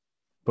one,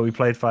 but we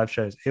played 5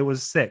 shows. It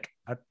was sick.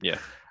 I'd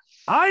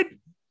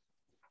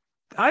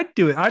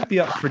do it. I'd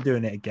be up for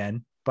doing it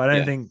again, but I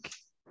don't think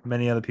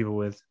many other people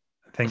would.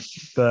 I think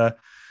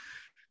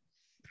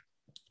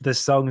the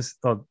songs,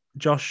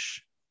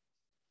 Josh,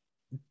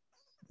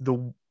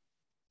 the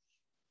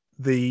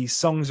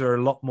songs are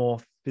a lot more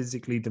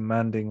physically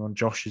demanding on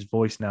Josh's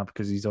voice now,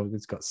 because he's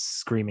always got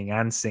screaming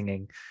and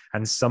singing,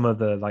 and some of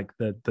the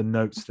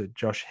notes that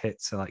Josh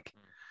hits are like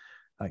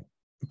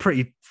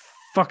pretty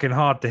fucking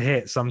hard to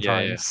hit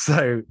sometimes. Yeah.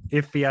 So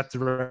if he had to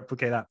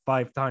replicate that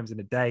 5 times in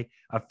a day,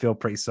 I feel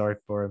pretty sorry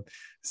for him.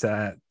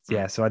 So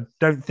so I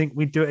don't think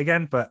we'd do it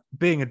again, but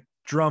being a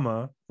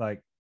drummer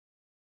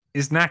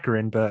is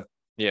knackering, but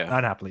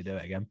I'd happily do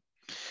it again.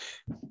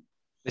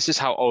 This is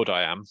how old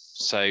I am.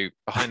 So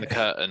behind the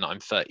curtain, I'm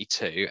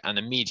 32, and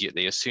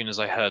immediately, as soon as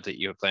I heard that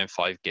you were playing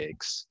 5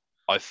 gigs,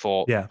 I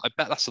thought, I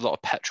bet that's a lot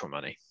of petrol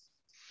money.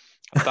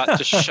 That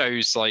just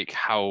shows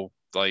how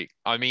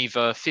I'm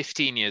either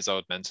 15 years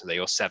old mentally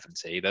or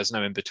 70. There's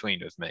no in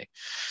between with me.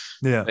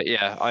 Yeah. But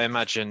I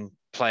imagine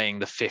playing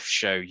the 5th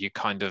show,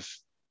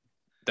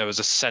 there was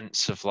a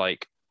sense of I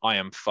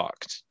am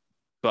fucked,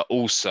 but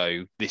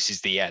also this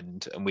is the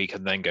end, and we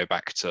can then go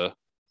back to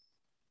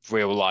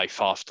real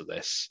life after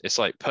this. It's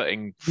like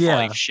putting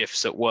 5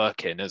 shifts at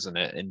work in, isn't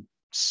it? In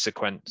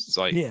sequence,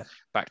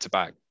 back to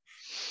back.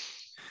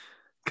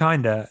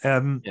 Kinda.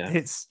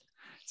 It's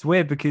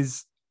weird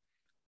because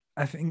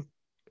I think,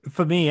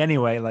 for me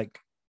anyway,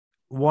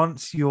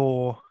 once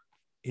you're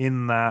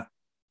in that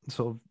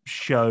sort of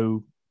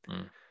show,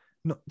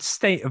 not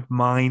state of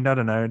mind, I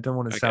don't know, I don't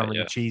want to sound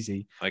really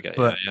cheesy,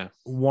 but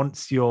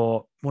once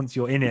you're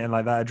in it and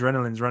that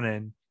adrenaline's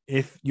running,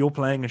 if you're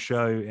playing a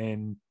show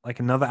in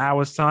another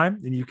hour's time,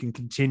 then you can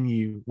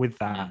continue with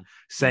that.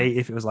 Say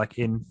if it was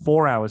in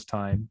 4 hours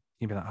time,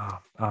 you'd be like, oh,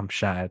 I'm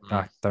shattered.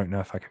 I don't know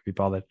if I could be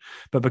bothered.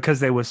 But because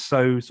they were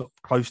so sort of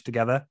close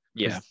together,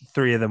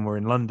 3 of them were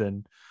in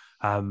London,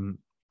 I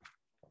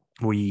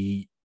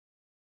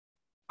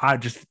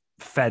just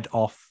fed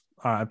off.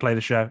 All right, I play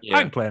the show.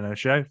 I can play another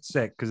show.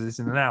 Sick, because it's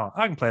in an hour.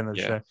 I can play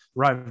another show.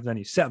 Right with the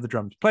venue, set up the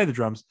drums, play the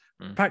drums,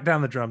 pack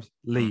down the drums,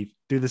 leave,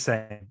 do the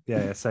same.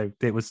 So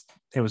it was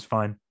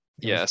fine.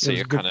 So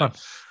you're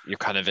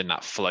kind of in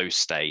that flow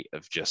state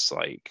of just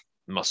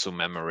muscle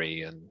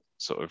memory and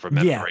sort of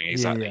remembering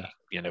exactly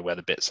where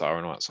the bits are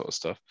and all that sort of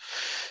stuff.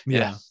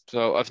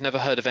 So I've never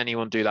heard of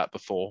anyone do that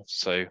before.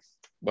 So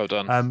well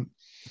done.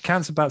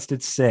 Cancer Bats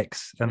did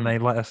 6, and they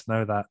let us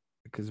know that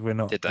because we're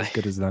not as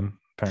good as them,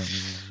 apparently.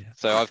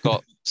 So I've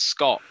got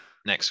Scott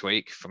next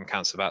week from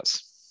Cancer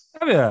Bats.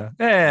 Oh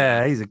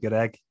yeah, he's a good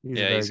egg.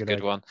 He's a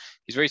good one.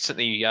 He's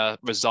recently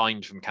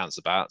resigned from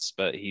Cancer Bats,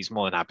 but he's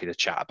more than happy to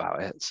chat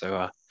about it. So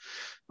I'll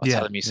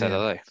tell him you said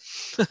hello.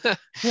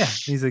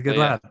 He's a good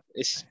lad.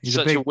 He's a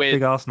such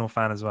big Arsenal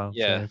fan as well.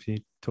 Yeah. So if you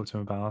talk to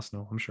him about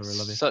Arsenal, I'm sure he'll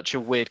love you. Such a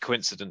weird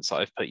coincidence that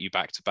I've put you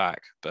back to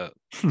back, but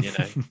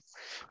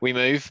we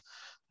move.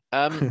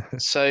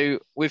 So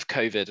with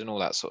COVID and all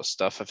that sort of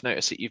stuff, I've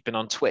noticed that you've been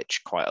on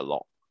Twitch quite a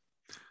lot.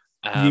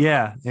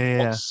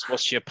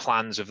 What's your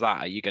plans of that?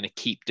 Are you going to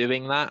keep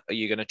doing that? Are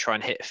you going to try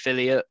and hit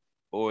affiliate,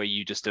 or are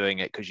you just doing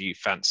it because you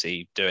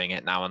fancy doing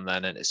it now and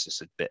then, and it's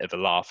just a bit of a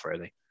laugh,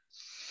 really?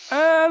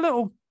 A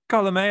little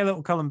column A, a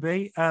little column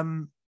B.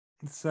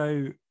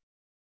 So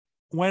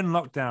when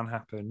lockdown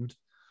happened,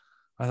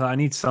 I thought I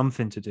need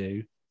something to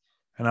do,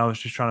 and I was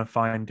just trying to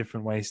find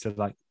different ways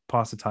to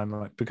pass the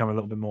time, become a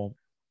little bit more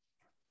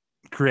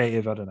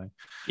creative. I don't know.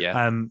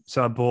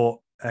 So I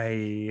bought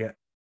a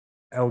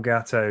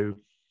Elgato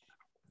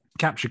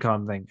capture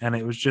card thing, and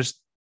it was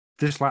just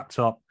this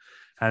laptop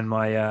and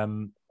my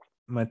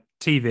my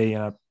TV,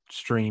 and I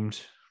streamed.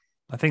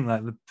 I think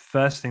the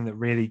first thing that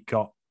really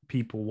got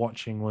people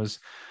watching was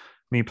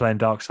me playing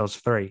Dark Souls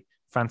 3.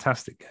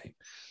 Fantastic game.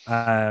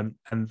 And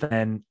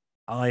then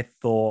I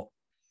thought,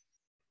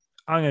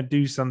 I'm going to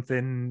do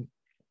something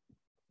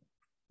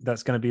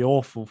that's going to be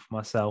awful for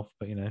myself,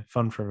 but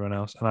fun for everyone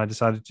else. And I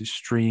decided to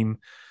stream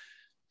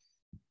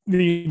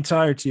the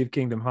entirety of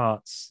Kingdom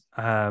Hearts.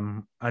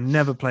 I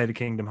never played a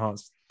Kingdom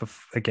Hearts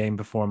a game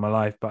before in my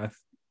life, but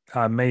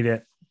I made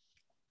it.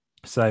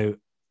 So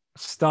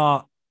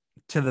start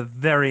to the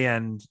very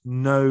end,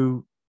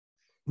 no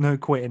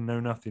quitting, no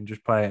nothing,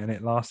 just play it. And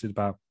it lasted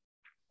about,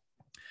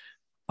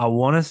 I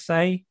want to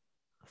say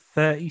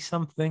 30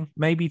 something,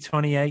 maybe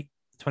 28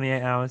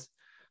 hours.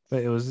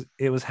 but it was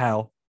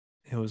hell.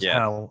 It was Yeah.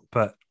 hell.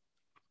 But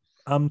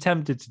I'm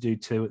tempted to do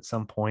 2 at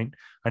some point.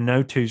 I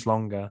know 2's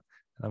longer.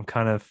 I'm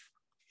kind of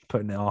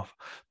putting it off.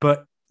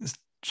 But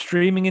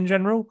streaming in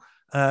general,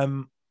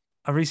 I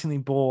recently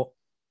bought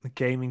the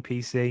gaming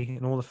PC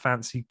and all the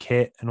fancy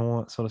kit and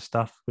all that sort of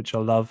stuff, which I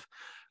love.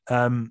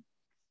 Um,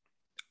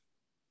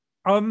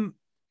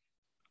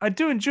 I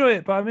do enjoy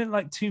it, but I'm in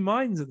like 2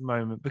 minds at the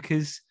moment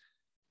because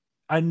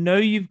I know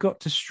you've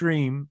got to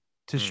stream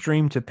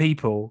to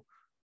people,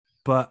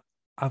 but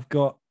I've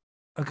got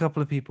a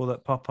couple of people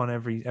that pop on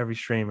every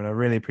stream, and I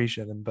really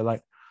appreciate them. But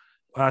like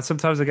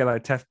sometimes I get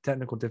like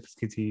technical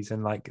difficulties,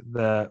 and like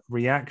the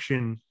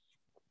reaction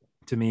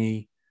to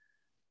me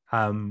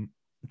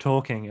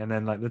talking, and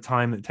then like the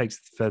time it takes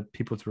for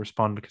people to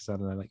respond because I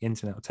don't know, like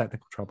internet or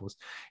technical troubles,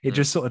 it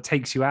just sort of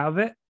takes you out of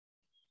it.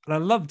 And I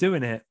love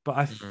doing it,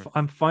 but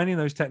I'm finding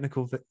those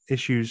technical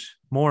issues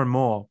more and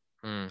more,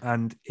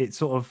 and it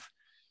sort of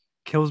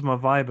kills my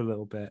vibe a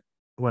little bit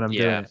when I'm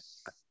doing it.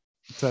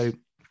 So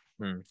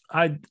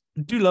I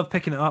do love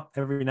picking it up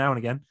every now and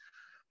again.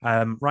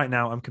 Right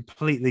now, I'm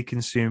completely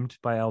consumed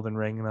by Elden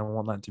Ring, and I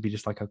want that to be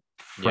just like a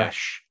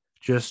fresh,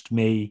 just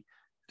me,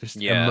 just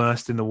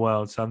immersed in the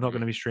world. So I'm not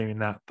going to be streaming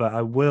that, but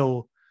I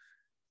will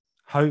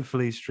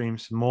hopefully stream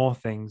some more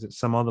things at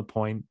some other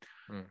point.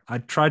 I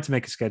tried to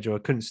make a schedule. I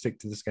couldn't stick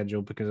to the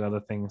schedule because other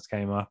things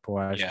came up,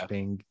 or I was just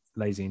being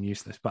lazy and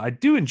useless. But I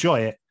do enjoy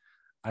it.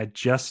 I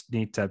just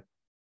need to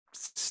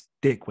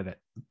stick with it.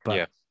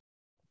 But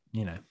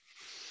you know,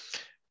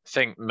 I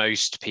think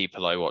most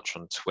people I watch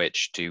on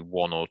Twitch do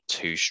 1 or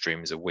 2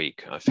 streams a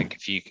week. I think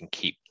if you can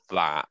keep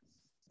that,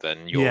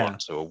 then you're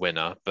onto a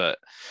winner. But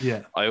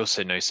I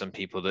also know some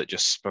people that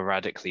just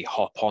sporadically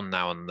hop on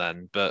now and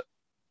then, but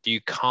you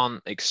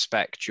can't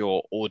expect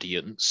your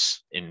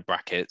audience, in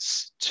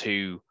brackets,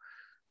 to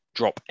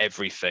drop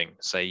everything.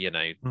 Say, you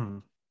know,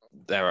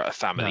 they're at a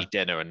family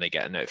dinner and they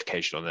get a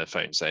notification on their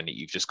phone saying that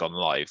you've just gone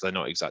live. They're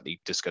not exactly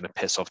just going to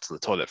piss off to the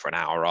toilet for an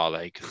hour, are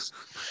they? Because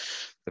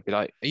they'll be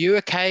like, "Are you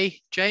okay,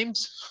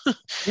 James?"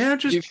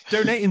 Just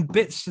donating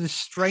bits to the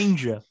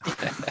stranger.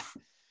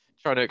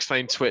 Trying to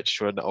explain Twitch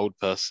to an old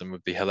person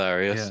would be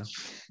hilarious.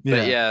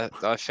 But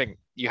I think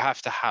you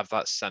have to have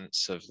that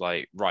sense of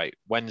like, right,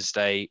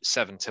 Wednesday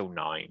 7 till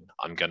 9,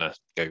 I'm gonna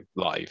go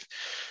live.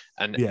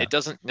 And it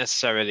doesn't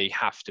necessarily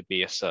have to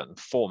be a certain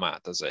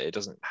format, does it? It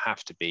doesn't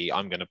have to be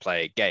I'm gonna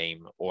play a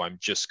game, or I'm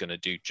just gonna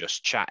do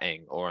just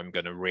chatting, or I'm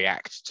gonna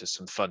react to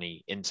some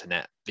funny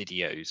internet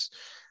videos.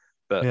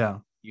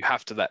 But you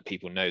have to let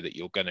people know that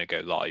you're going to go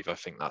live. I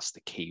think that's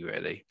the key,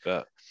 really.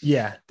 But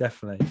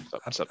definitely.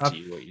 It's up to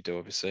you what you do,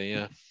 obviously.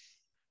 Yeah.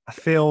 I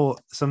feel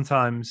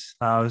sometimes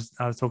I was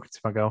talking to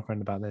my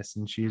girlfriend about this,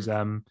 and she's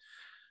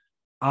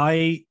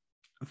I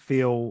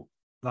feel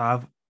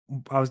like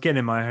I was getting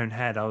in my own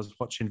head. I was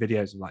watching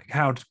videos of like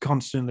how to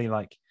constantly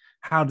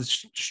how to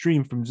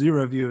stream from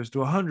 0 viewers to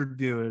 100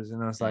 viewers,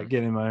 and I was like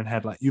getting in my own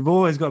head, like you've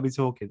always got to be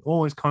talking,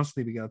 always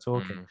constantly be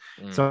talking.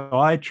 So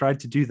I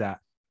tried to do that,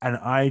 and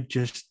I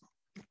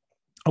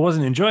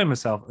wasn't enjoying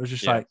myself. It was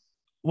just like,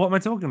 what am I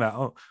talking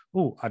about?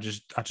 Oh, I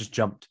just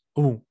jumped.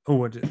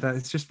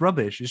 It's just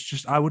rubbish. It's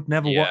just, I would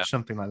never watch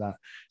something like that.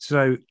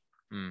 So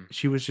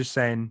she was just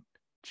saying,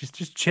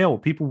 just chill.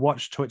 People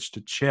watch Twitch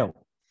to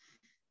chill.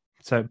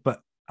 So,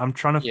 but I'm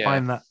trying to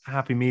find that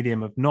happy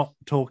medium of not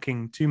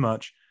talking too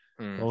much,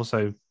 but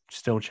also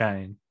still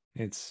chatting.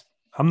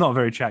 I'm not a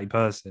very chatty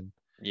person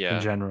in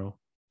general.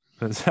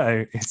 But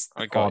so it's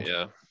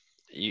odd.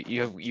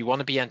 You want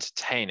to be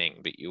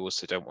entertaining, but you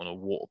also don't want to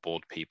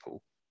waterboard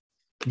people.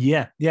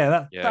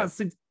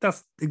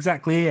 That's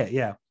exactly it.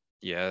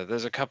 Yeah,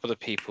 there's a couple of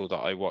people that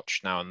I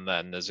watch now and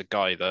then. There's a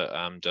guy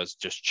that does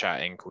just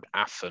chatting called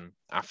Affan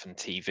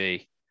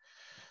TV.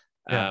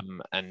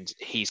 And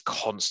he's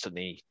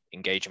constantly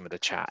engaging with the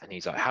chat, and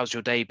he's like, how's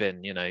your day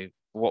been? You know,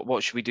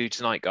 what should we do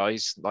tonight,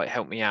 guys? Like,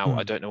 help me out.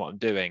 I don't know what I'm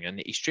doing.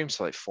 And he streams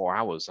for like 4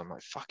 hours. I'm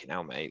like, fucking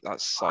hell, mate.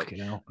 That's fucking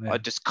like, hell,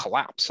 I'd just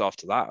collapse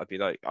after that. I'd be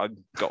like, I've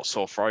got a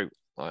sore throat.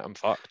 Like, I'm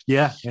fucked.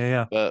 Yeah.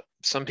 But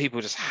some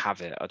people just have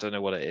it. I don't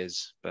know what it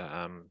is,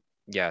 but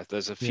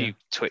there's a few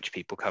Twitch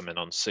people coming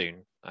on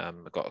soon.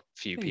 I've got a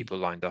few people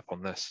lined up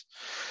on this,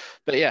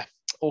 but yeah,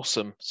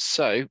 awesome.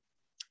 So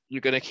you're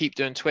going to keep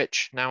doing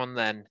Twitch now and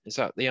then? Is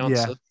that the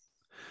answer? Yeah,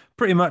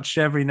 pretty much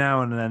every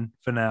now and then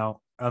for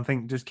now. I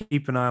think just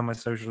keep an eye on my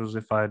socials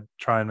if I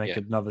try and make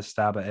another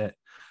stab at it.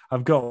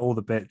 I've got all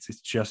the bits. It's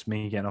just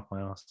me getting off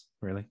my ass,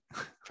 really.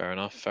 Fair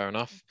enough.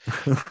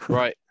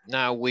 Right,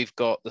 now we've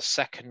got the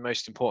second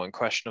most important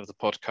question of the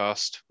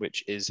podcast,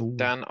 which is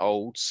Dan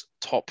Old's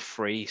top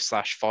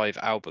 3/5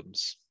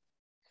 albums.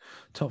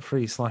 Top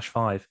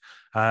 3/5.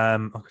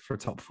 For a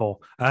top 4.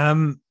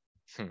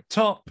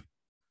 Top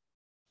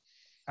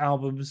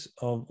albums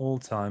of all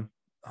time,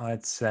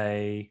 I'd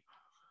say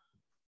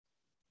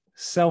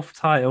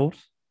Self-Titled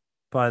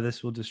by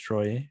This Will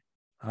Destroy You.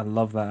 I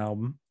love that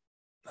album.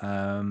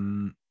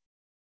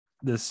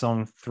 The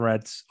song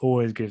Threads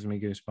always gives me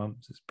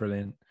goosebumps. It's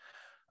brilliant.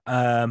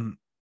 The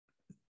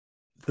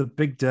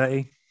Big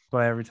Dirty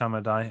by Every Time I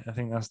Die. I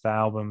think that's the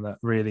album that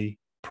really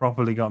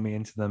properly got me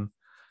into them.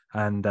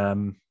 And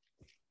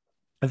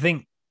I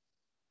think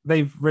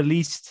they've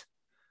released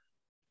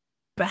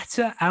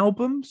better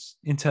albums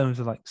in terms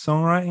of like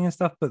songwriting and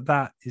stuff, but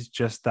that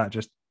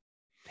just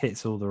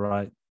hits all the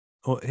right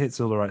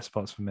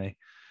spots for me.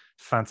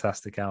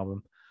 Fantastic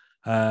album.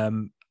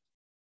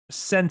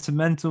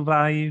 Sentimental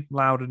value,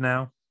 Louder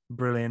Now,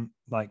 brilliant,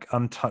 like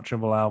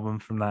untouchable album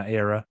from that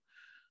era.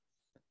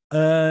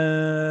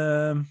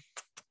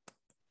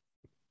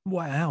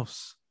 What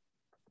else?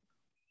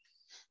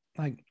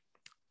 Like,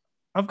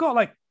 I've got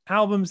like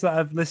albums that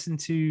I've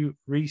listened to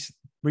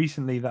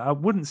recently that I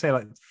wouldn't say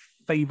like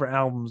favorite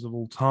albums of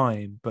all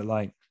time, but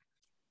like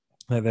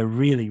they're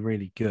really,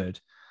 really good.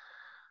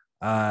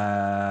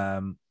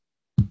 Let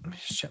me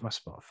just check my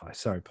Spotify.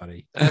 Sorry,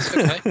 buddy. That's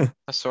okay.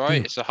 That's all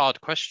right. It's a hard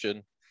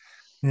question.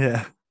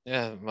 Yeah.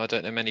 Yeah, I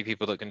don't know many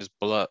people that can just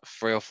blurt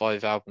 3 or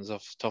 5 albums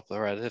off the top of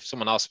their head. If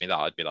someone asked me that,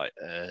 I'd be like,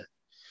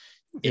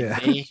 In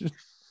Me.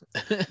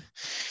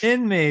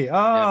 In Me. Oh,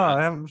 yeah,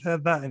 I haven't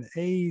heard that in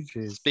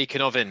ages.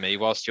 Speaking of In Me,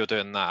 whilst you're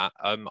doing that,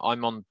 I'm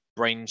on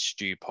Brain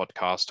Stew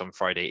podcast on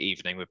Friday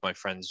evening with my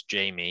friends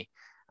Jamie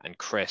and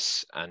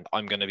Chris, and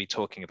I'm going to be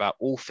talking about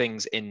all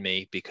things In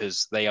Me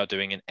because they are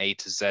doing an A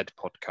to Z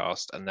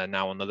podcast and they're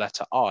now on the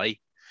letter I.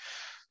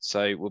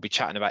 So we'll be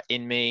chatting about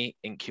In Me,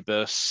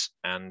 Incubus,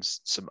 and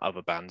some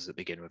other bands that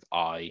begin with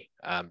I.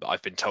 But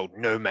I've been told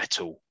no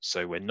metal,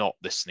 so we're not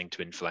listening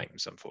to In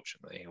Flames,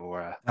 unfortunately.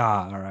 Or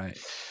all right.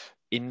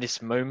 In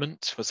This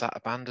Moment, was that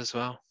a band as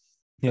well?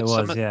 It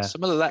was, yeah.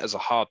 Some of the letters are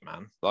hard,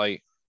 man.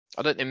 Like,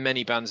 I don't know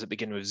many bands that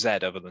begin with Z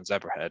other than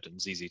Zebrahead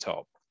and ZZ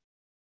Top.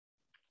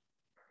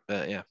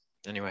 But yeah,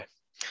 anyway.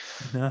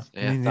 No,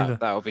 yeah,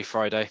 that'll be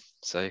Friday.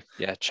 So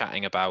yeah,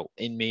 chatting about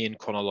In Me in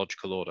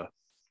chronological order.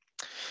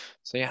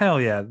 So yeah. Hell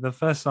yeah. The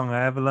first song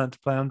I ever learned to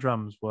play on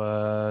drums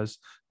was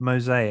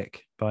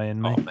Mosaic by In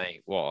Me. Oh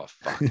mate, what a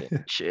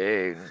fucking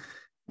tune.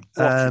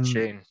 What a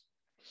tune.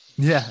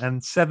 Yeah,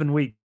 and 7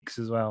 Weeks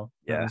as well.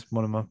 Yeah. That was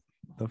one of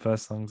the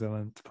first songs I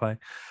learned to play.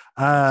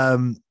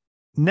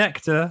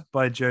 Nectar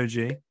by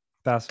Joji.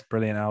 That's a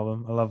brilliant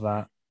album. I love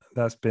that.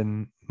 That's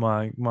been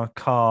my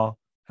car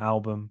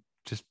album,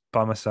 just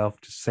by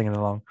myself, just singing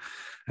along.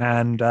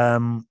 And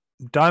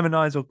Diamond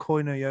Eyes or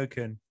Koi no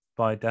Yokan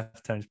by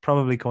Deftones.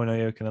 Probably Koi no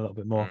Yokan a little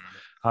bit more.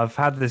 I've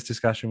had this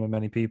discussion with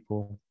many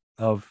people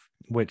of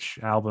which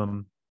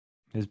album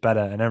is better,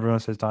 and everyone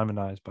says Diamond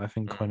Eyes, but I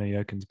think Koi no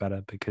Yokan's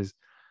better because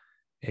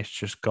it's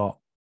just got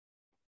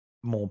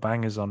more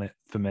bangers on it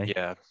for me.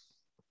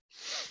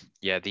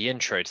 Yeah, the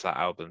intro to that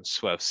album,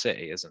 Swerve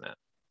City, isn't it?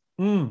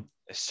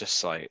 It's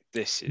just like,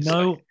 this is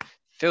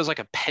feels like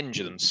a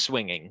pendulum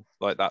swinging,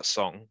 like that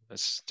song.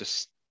 It's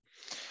just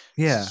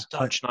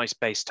such nice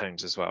bass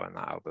tones as well in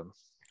that album.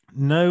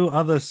 No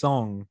other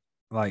song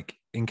like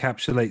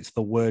encapsulates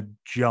the word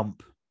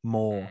jump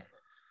more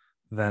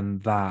than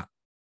that.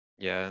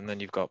 Yeah, and then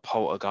you've got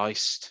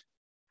Poltergeist.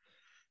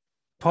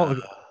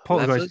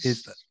 Poltergeist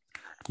is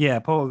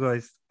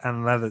Poltergeist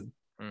and Leather.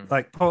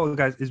 Like,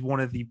 Poltergeist is one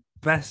of the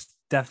best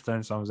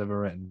Deftones songs ever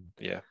written.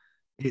 Yeah,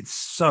 it's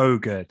so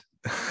good.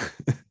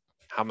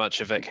 How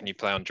much of it can you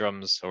play on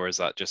drums, or is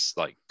that just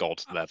like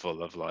God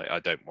level of like, I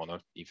don't want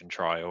to even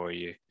try? Or are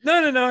you?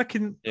 No, I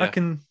can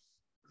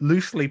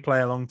loosely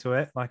play along to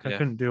it. Like, I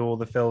couldn't do all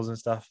the fills and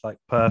stuff like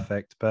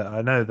perfect, but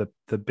I know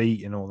the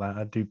beat and all that.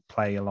 I do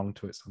play along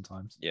to it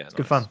sometimes. Yeah, it's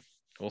good fun.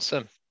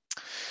 Awesome.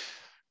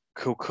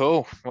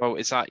 Cool. Well,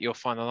 is that your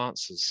final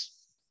answers?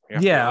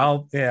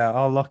 I'll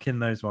lock in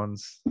those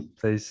ones,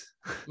 please.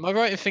 Am I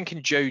right in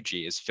thinking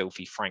Joji is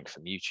Filthy Frank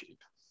from YouTube?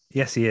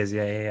 Yes, he is.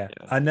 Yeah.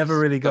 I never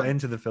really got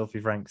into the Filthy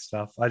Frank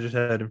stuff. I just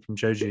heard him from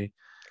Joji.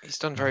 He's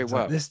done very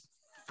well. This is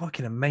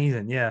fucking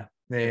amazing. Yeah.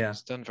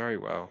 He's done very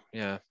well.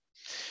 Yeah.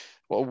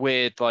 What a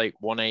weird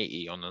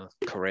 180 on a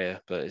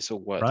career, but it's all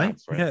worked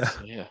out for him. Yeah.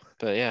 So, yeah.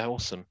 But yeah,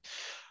 awesome.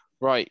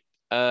 Right.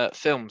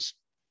 Films.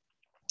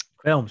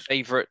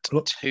 Favorite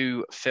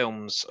 2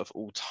 films of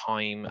all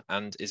time,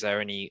 and is there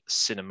any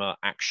cinema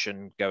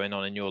action going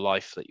on in your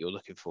life that you're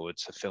looking forward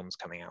to films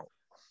coming out?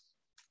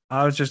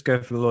 I was just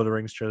going for the Lord of the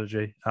Rings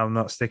trilogy. I'm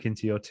not sticking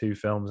to your 2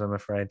 films, I'm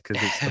afraid,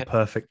 because it's the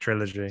perfect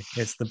trilogy.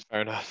 It's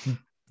Fair enough.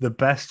 The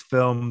best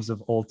films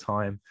of all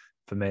time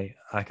for me.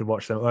 I could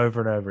watch them over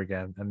and over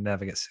again and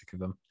never get sick of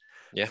them.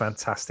 Yeah.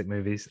 Fantastic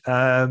movies.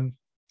 Stuff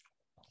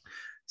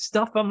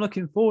I'm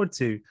looking forward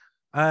to.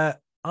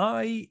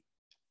 I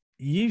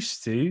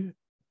used to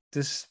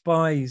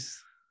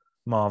despise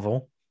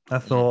Marvel. I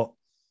thought,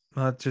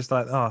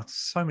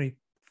 so many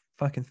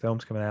fucking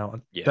films coming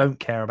out. I don't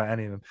care about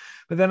any of them.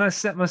 But then I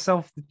set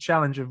myself the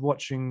challenge of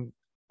watching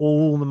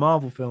all the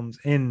Marvel films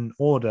in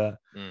order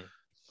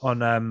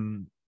on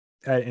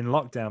in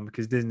lockdown,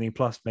 because Disney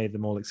Plus made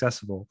them all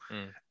accessible.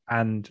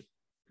 And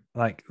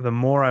the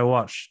more I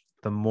watched,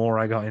 the more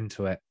I got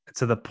into it,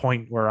 to the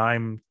point where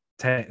I'm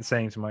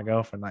saying to my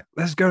girlfriend,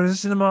 let's go to the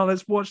cinema,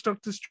 let's watch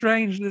Doctor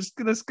Strange,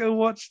 let's go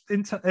watch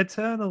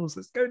Eternals,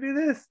 let's go do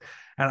this.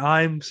 And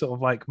I'm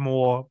sort of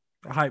more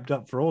hyped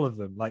up for all of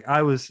them.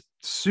 I was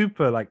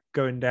super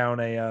going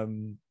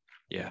down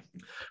Yeah.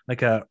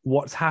 Like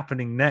what's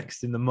happening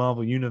next in the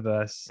Marvel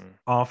universe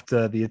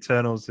after the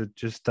Eternals had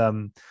just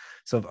sort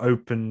of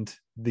opened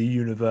the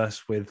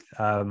universe with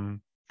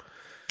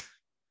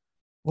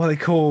what they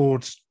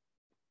called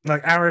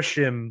like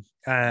Arashim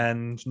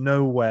and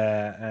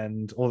Nowhere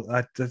and all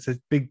that. It's a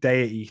big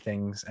deity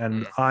things,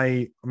 and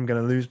I am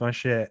gonna lose my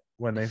shit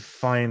when they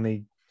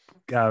finally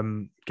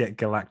get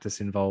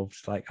Galactus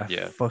involved. Like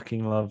I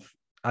fucking love.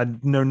 I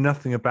know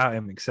nothing about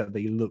him except that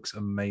he looks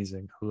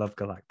amazing. I love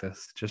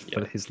Galactus just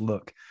for his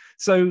look.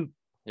 So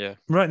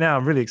right now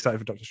I'm really excited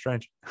for Doctor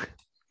Strange.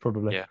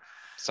 Probably. Yeah.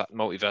 It's that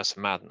multiverse of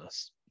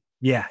madness.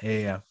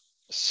 Yeah.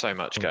 So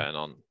much going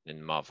on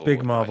in Marvel.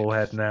 Big Marvel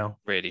head now.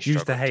 Really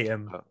used to hate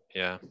him.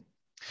 Yeah.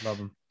 Love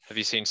him. Have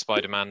you seen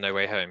Spider-Man No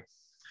Way Home?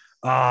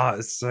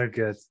 It's so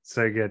good.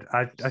 So good.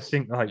 I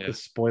think like the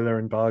spoiler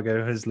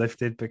embargo has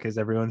lifted because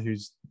everyone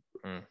who's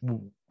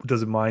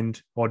doesn't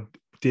mind or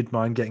did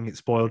mind getting it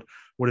spoiled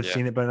would have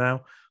seen it by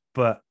now.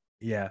 But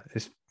yeah,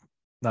 it's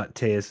like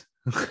tears.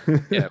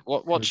 Yeah,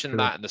 watching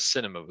that in the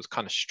cinema was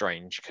kind of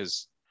strange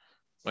because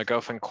my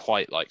girlfriend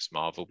quite likes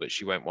Marvel, but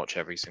she won't watch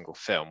every single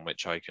film,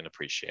 which I can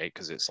appreciate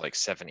because it's like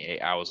 78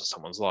 hours of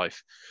someone's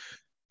life.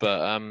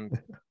 But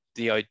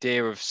the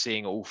idea of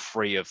seeing all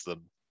three of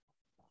them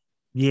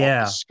on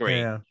the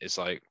screen is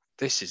like,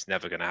 this is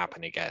never going to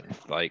happen again.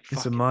 Like,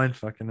 it's a mind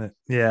fucking it.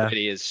 Yeah, it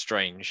really is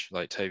strange.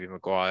 Like Tobey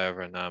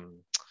Maguire and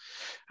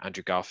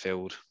Andrew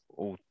Garfield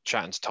all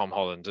chatting to Tom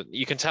Holland, and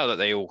you can tell that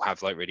they all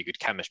have like really good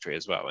chemistry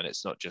as well. And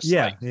it's not just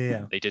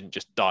they didn't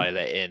just dial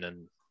it in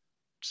and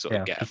sort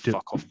of get a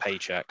fuck off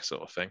paycheck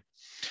sort of thing.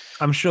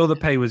 I'm sure the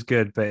pay was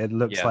good, but it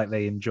looks like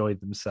they enjoyed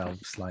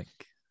themselves. Like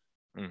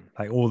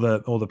all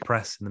the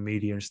press and the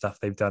media and stuff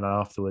they've done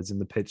afterwards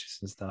and the pictures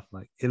and stuff.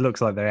 Like it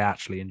looks like they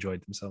actually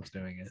enjoyed themselves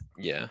doing it.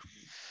 Yeah.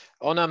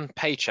 On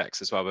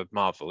paychecks as well with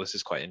Marvel, this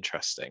is quite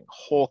interesting.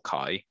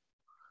 Hawkeye,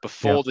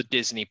 before the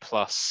Disney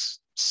Plus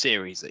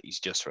series that he's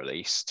just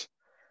released,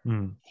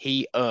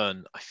 he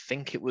earned, I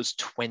think it was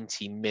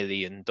 $20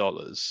 million.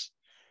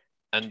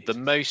 And the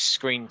most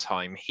screen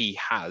time he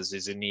has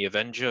is in the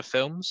Avenger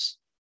films.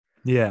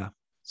 Yeah.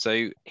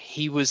 So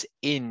he was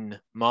in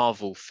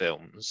Marvel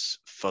films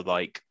for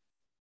like,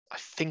 I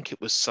think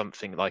it was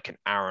something like an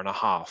hour and a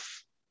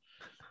half.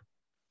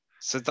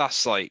 So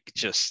that's like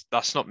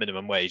that's not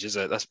minimum wage, is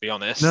it? Let's be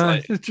honest. No,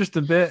 like, it's just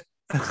a bit,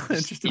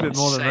 just a bit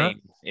more than that.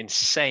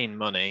 Insane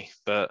money,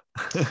 but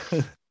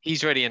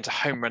he's really into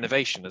home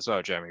renovation as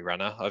well, Jeremy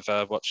Renner.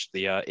 I've watched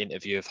the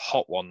interview of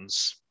Hot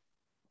Ones.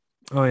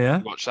 Oh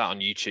yeah, watch that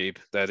on YouTube.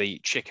 They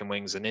eat chicken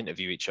wings and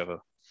interview each other.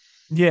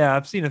 Yeah,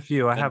 I've seen a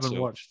few. I haven't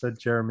watched the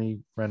Jeremy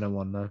Renner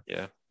one though.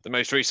 Yeah, the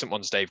most recent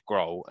one's Dave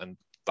Grohl, and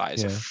that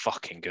is a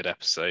fucking good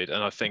episode.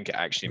 And I think it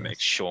actually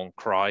makes Sean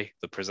cry,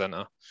 the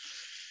presenter.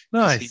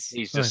 Nice.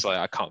 He's just like,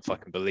 I can't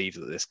fucking believe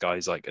that this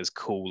guy's like as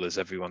cool as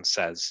everyone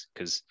says,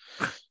 because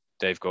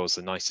Dave Grohl's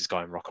the nicest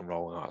guy in rock and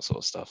roll and all that sort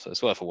of stuff. So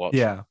it's worth a watch.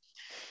 Yeah.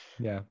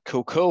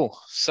 Cool.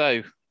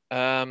 So,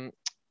 The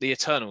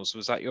Eternals,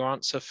 was that your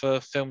answer for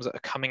films that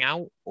are coming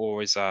out,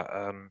 or is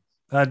that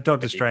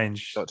Doctor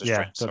Strange?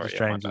 Doctor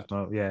Strange.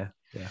 Yeah.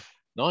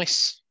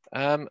 Nice.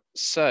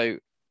 So,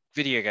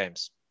 video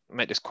games. I'll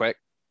make this quick.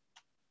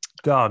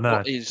 Oh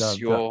no!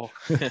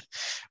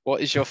 What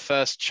is your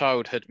first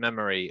childhood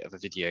memory of a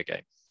video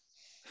game?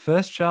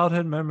 First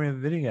childhood memory of a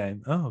video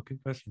game. Oh,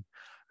 good question.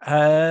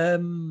 I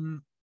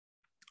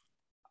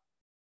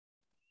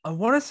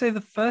want to say the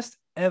first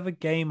ever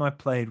game I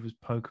played was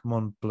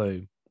Pokemon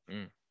Blue.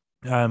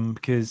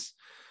 Because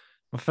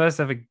my first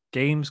ever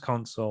games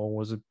console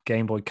was a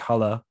Game Boy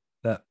Color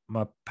that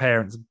my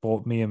parents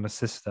bought me and my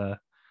sister,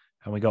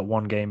 and we got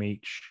one game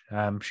each.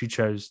 She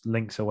chose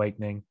Link's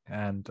Awakening,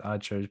 and I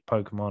chose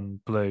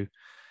Pokemon Blue.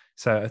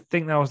 So I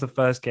think that was the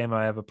first game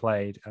I ever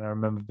played, and I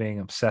remember being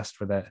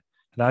obsessed with it.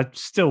 And I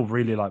still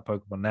really like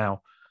Pokemon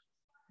now.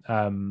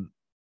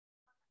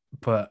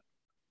 But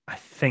I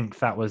think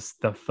that was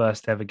the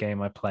first ever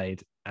game I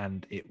played,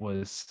 and it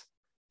was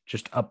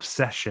just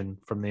obsession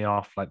from the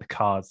off, like the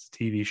cards, the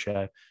TV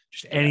show,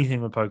 just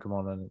anything with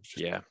Pokemon, and it's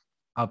just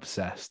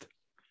obsessed.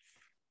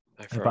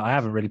 But I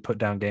haven't really put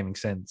down gaming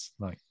since.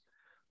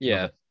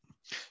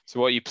 So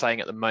what are you playing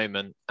at the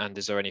moment, and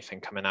is there anything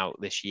coming out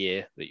this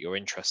year that you're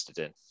interested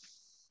in?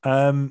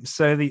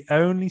 So the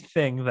only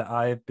thing that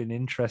I've been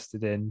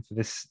interested in for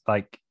this,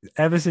 like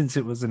ever since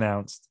it was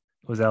announced,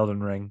 was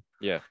Elden Ring.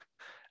 Yeah.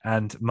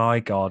 And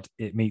my God,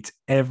 it meets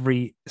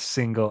every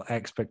single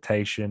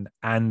expectation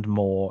and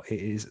more.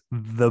 It is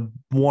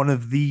one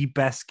of the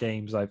best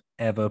games I've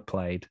ever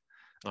played.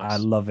 Nice. I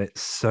love it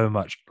so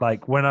much.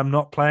 Like when I'm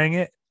not playing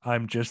it,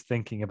 I'm just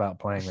thinking about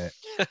playing it.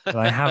 And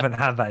I haven't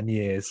had that in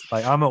years.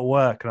 Like I'm at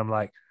work and I'm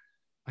like,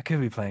 I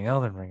could be playing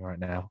Elden Ring right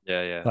now.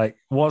 Yeah. Like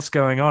what's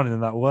going on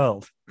in that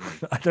world?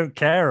 I don't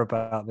care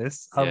about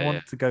this. I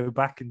want to go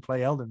back and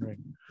play Elden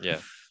Ring.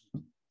 Yeah.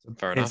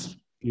 Fair enough.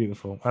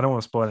 Beautiful. I don't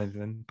want to spoil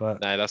anything, but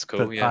no, that's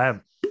cool. Yeah,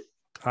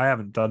 I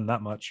haven't done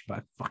that much, but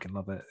I fucking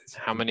love it.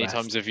 How many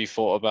times have you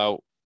thought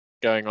about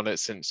going on it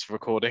since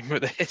recording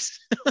with this?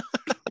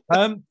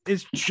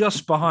 It's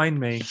just behind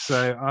me,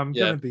 so I'm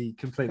Yeah. gonna be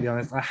completely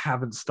honest. I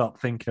haven't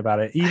stopped thinking about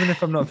it. Even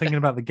if I'm not thinking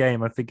about the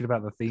game, I'm thinking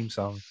about the theme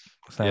song.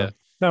 So Yeah.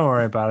 don't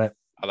worry about it.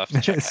 I'll have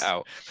to check it It's-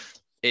 out.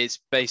 It's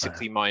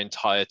basically my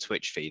entire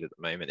Twitch feed at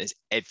the moment. Is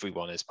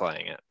everyone is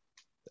playing it,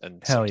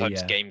 and Hell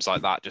sometimes yeah. games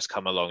like that just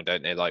come along,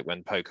 don't they? Like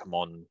when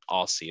Pokemon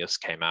Arceus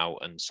came out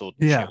and Sword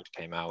and Yeah. Shield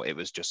came out, it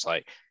was just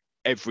like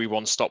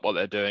everyone stop what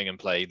they're doing and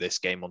play this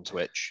game on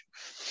Twitch.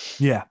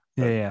 Yeah.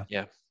 Yeah.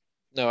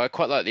 No, I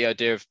quite like the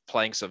idea of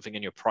playing something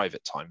in your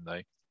private time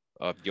though.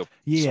 Your sort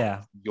Yeah.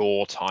 of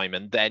your time,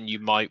 and then you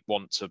might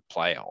want to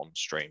play it on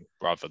stream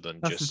rather than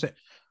That's just the thing.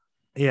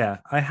 Yeah,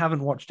 I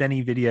haven't watched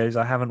any videos.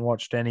 I haven't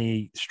watched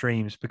any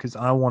streams because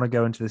I want to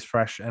go into this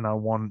fresh and I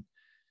want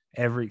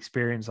every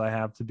experience I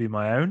have to be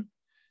my own.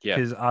 Yeah.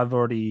 Because I've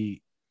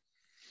already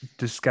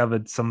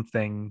discovered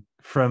something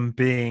from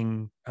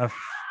being a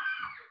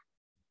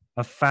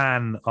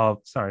fan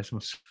of. Sorry,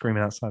 someone's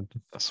screaming outside.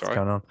 That's What's all right.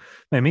 going on?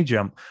 Made me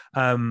jump.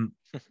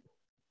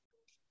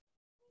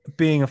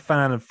 Being a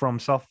fan of From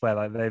Software,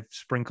 like they've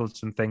sprinkled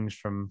some things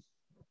from,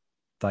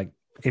 like,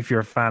 if you're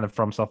a fan of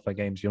From Software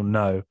games, you'll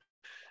know.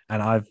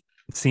 And I've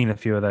seen a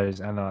few of those,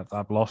 and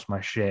I've lost my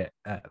shit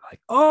at, like,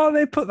 oh,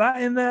 they put that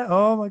in there.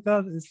 Oh my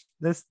god, it's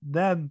this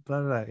them.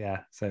 Blah, blah, blah.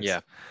 Yeah, so Yeah.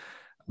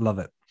 love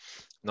it.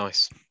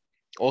 Nice.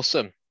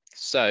 Awesome.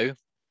 So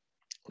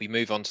we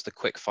move on to the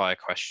quick fire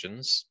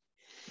questions.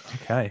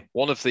 Okay.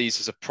 One of these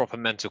is a proper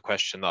mental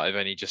question that I've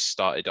only just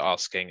started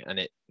asking, and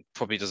it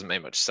probably doesn't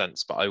make much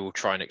sense, but I will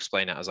try and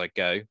explain it as I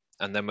go.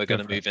 And then we're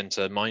going to move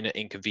into minor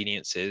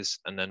inconveniences,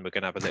 and then we're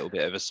going to have a little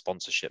bit of a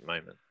sponsorship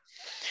moment.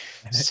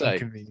 So,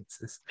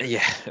 inconveniences.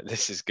 Yeah,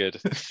 this is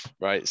good.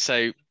 Right.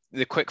 So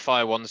the quick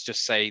fire ones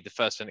just say the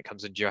first thing that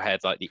comes into your head,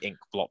 like the ink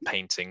blot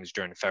paintings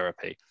during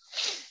therapy.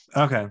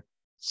 Okay.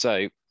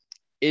 So,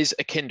 is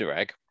a Kinder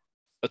Egg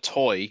a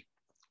toy,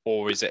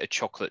 or is it a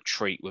chocolate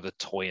treat with a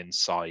toy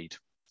inside?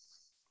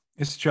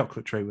 It's a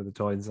chocolate treat with a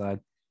toy inside.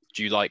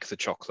 Do you like the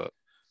chocolate?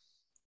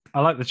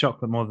 I like the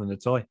chocolate more than the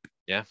toy.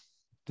 Yeah.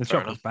 The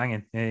Fair chocolate's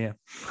banging. Yeah.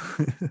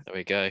 There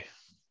we go.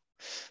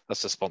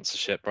 That's a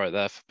sponsorship right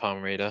there for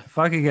Palm Reader. If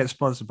I could get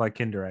sponsored by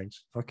Kinder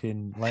Eggs,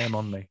 fucking lay them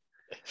on me.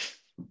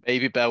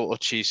 Baby Bell or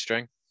cheese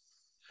string?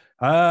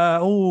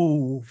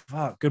 Oh,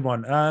 fuck, good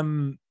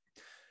one.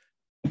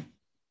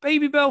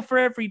 Baby Bell for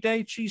every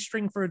day, cheese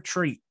string for a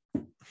treat.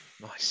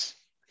 Nice.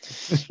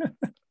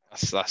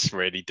 That's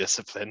really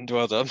disciplined.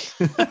 Well done.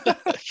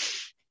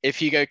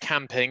 If you go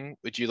camping,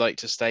 would you like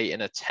to stay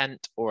in a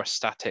tent or a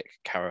static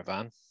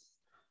caravan?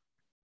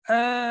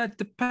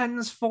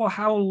 Depends for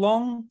how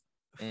long.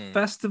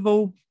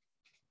 Festival,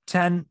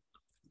 tent,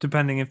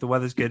 depending if the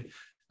weather's good.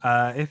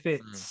 If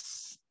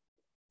it's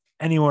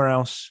anywhere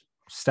else,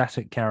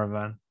 static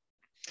caravan.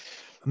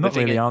 I'm not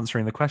really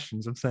answering the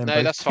questions. I'm saying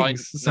no, that's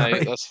things. fine. Sorry. No,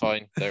 that's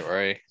fine. Don't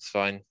worry. It's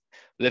fine.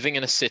 Living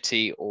in a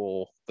city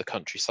or the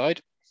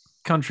countryside?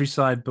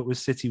 Countryside, but with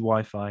city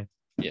Wi-Fi.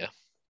 Yeah,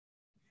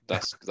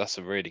 that's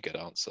a really good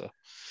answer.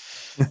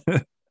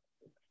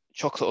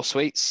 Chocolate or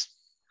sweets?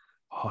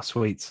 Oh,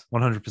 sweets,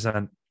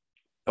 100%.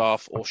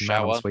 Bath or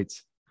shower?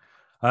 Sweets.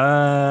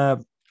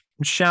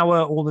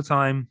 Shower all the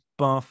time.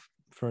 Bath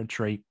for a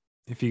treat.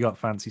 If you got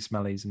fancy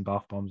smellies and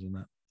bath bombs and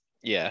that.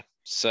 Yeah.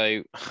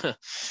 So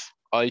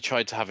I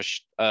tried to have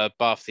a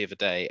bath the other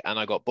day and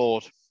I got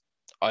bored.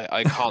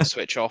 I can't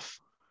switch off.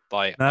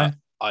 Like No?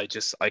 I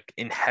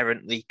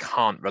inherently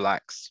can't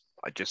relax.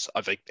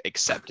 I've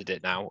accepted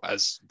it now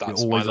as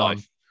that's my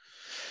life.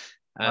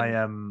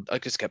 And I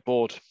just get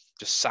bored.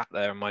 Just sat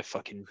there in my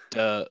fucking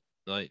dirt.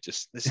 Like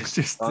this is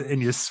just fun.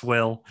 In your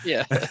swill.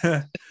 Yeah.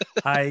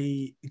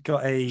 I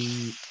got a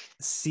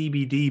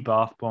CBD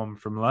bath bomb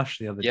from Lush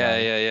the other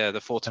day. Yeah. The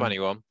 420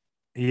 one.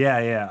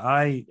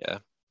 Yeah.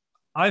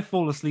 I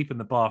fall asleep in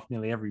the bath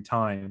nearly every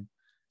time.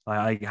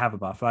 I have a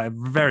bath. I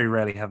very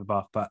rarely have a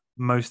bath, but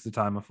most of the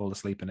time I fall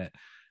asleep in it.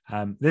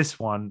 This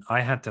one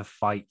I had to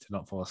fight to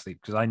not fall asleep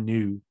because I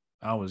knew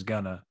I was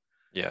gonna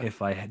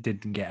if I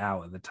didn't get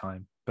out at the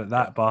time. But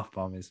that bath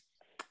bomb is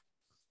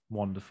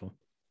wonderful.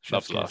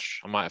 Love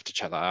Lush. I might have to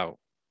check that out.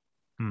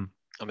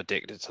 I'm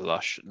addicted to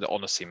Lush.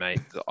 Honestly,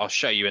 mate, I'll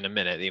show you in a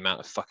minute the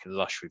amount of fucking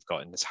Lush we've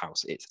got in this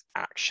house. It's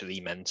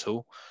actually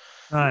mental.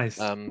 Nice.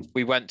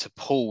 We went to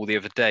Pool the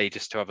other day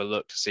just to have a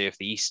look to see if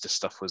the Easter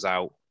stuff was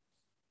out.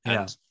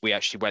 And we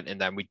actually went in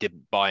there and we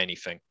didn't buy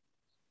anything.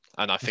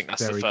 And I think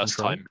that's the first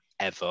time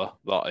ever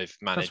that I've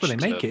managed. That's where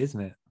they make it,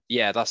 isn't it?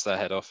 Yeah, that's their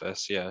head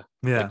office. Yeah.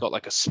 They've got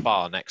like a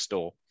spa next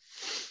door.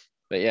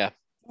 But yeah.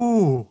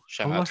 Ooh,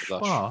 shout out to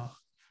Lush. Spa.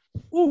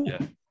 Ooh.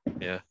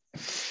 Yeah.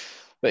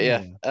 But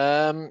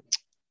yeah.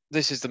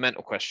 This is the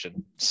mental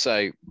question.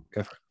 So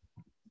go for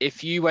it.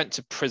 If you went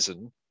to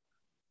prison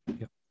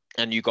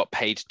and you got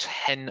paid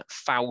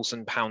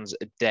 £10,000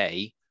 a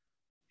day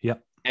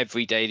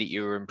every day that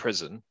you were in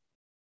prison.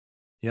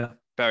 Yeah.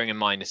 Bearing in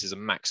mind this is a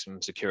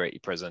maximum security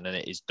prison and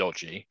it is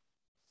dodgy.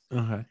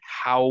 Okay.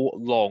 How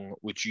long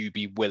would you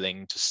be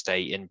willing to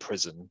stay in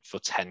prison for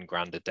 10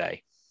 grand a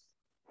day?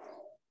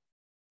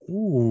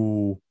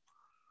 Ooh.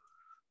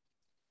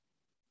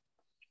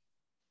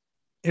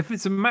 if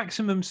it's a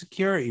maximum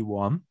security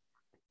one,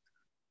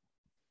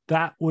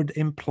 that would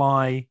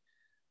imply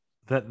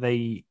that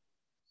they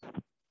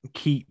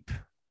keep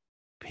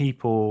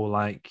people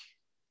like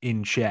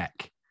in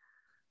check.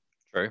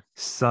 True.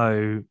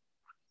 So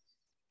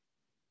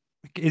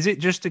is it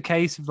just a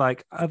case of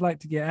like, I'd like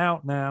to get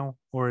out now,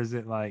 or is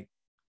it like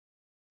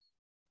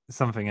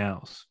something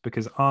else?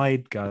 Because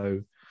I'd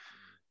go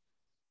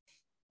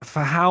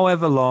for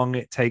however long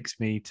it takes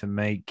me to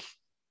make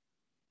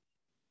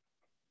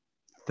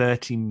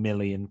 £30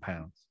 million.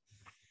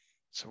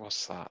 So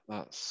what's that?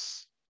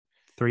 That's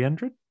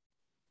 300?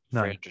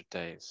 No, 300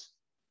 days.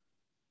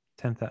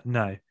 10,000.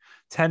 No,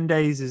 10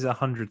 days is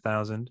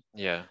 100,000.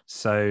 Yeah.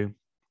 So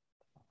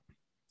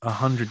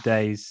 100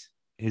 days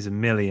is 1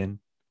 million.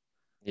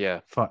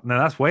 Yeah. Fuck, no,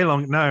 that's way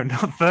long. No,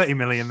 not 30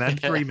 million then,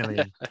 3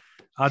 million.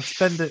 I'd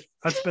spend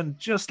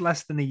just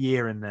less than a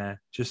year in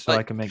there just so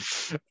I can make.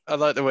 I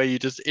like the way you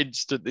just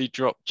instantly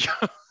dropped.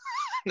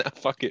 No,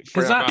 fuck it.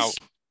 Because Out. that's.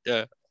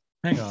 Yeah.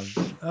 Hang on.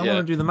 I Yeah.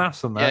 want to do the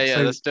maths on that. Yeah,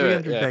 so let's do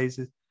it. 300 days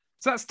is.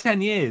 So that's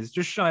 10 years,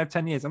 just shy of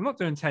 10 years. I'm not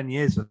doing 10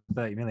 years for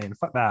 30 million.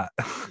 Fuck that.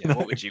 Yeah,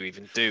 what would you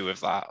even do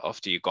with that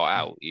after you got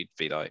out? You'd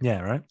be like,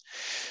 yeah, right.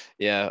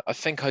 Yeah, I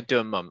think I'd do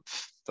a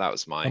month. That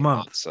was my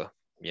answer.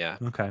 Yeah.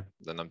 Okay.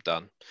 Then I'm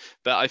done.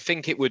 But I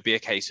think it would be a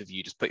case of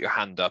you just put your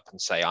hand up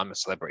and say, I'm a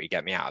celebrity,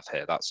 get me out of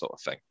here, that sort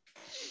of thing.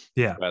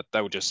 Yeah. Where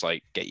they'll just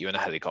like get you in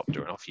a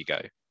helicopter and off you go,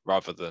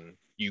 rather than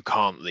you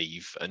can't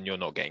leave and you're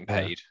not getting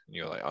paid. Yeah. And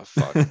you're like, oh,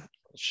 fuck,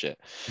 shit.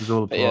 It's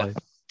all applied.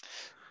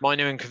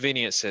 Minor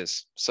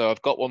inconveniences. So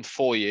I've got one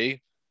for you.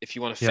 If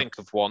you want to think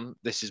of one,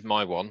 this is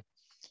my one.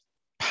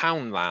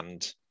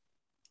 Poundland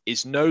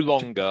is no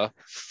longer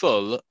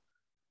full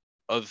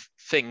of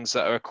things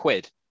that are a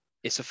quid.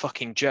 It's a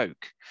fucking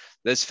joke.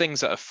 There's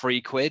things that are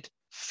 £3,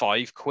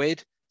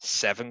 £5,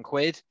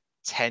 £7,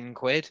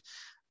 £10.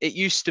 It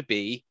used to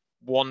be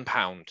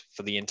 £1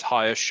 for the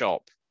entire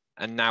shop,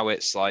 and now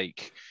it's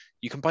like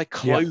you can buy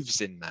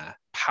clothes in there,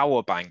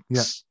 power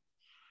banks,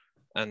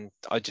 and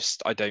I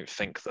don't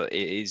think that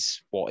it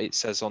is what it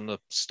says on the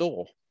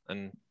store,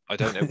 and I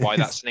don't know why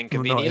that's an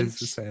inconvenience.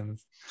 The same.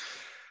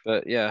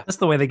 But yeah, that's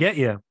the way they get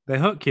you. They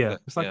hook you.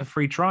 It's like a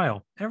free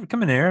trial.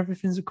 Come in here,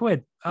 everything's a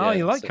quid. Oh,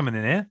 you like coming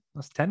in here?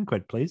 That's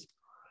 £10, please.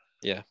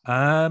 Yeah.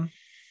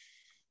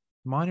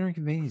 Minor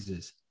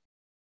inconveniences.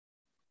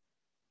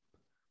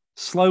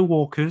 Slow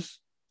walkers.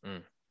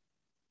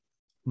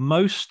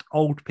 Most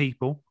old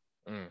people.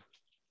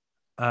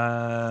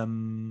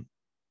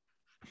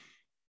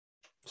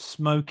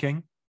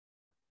 Smoking.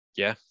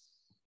 Yeah.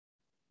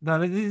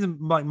 No, these are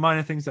like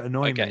minor things that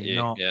annoy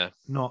me,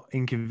 not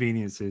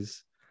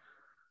inconveniences.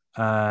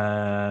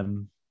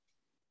 I'm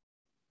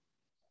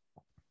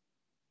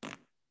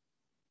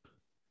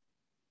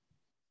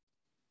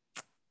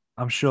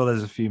sure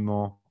there's a few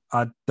more.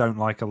 I don't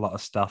like a lot of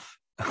stuff.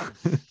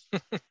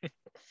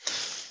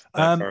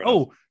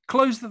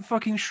 Clothes that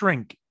fucking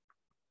shrink.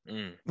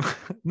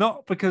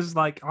 Not because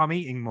like I'm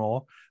eating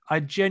more.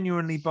 I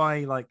genuinely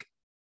buy like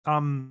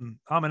I'm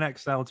an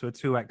XL to a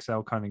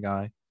 2XL kind of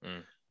guy.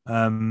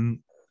 I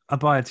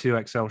buy a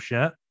 2XL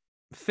shirt,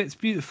 fits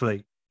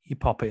beautifully. You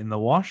pop it in the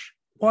wash.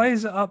 Why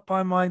is it up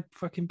by my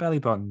fucking belly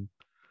button?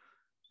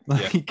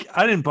 Like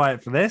I didn't buy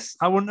it for this.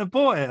 I wouldn't have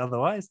bought it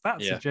otherwise.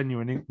 That's a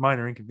genuine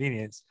minor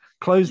inconvenience.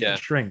 Clothes that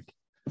shrink.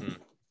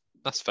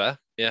 That's fair.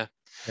 Yeah.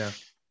 Yeah.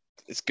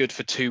 It's good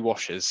for 2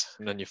 washes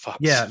and then you're fucked.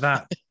 Yeah,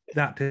 that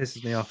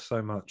pisses me off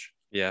so much.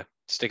 Yeah.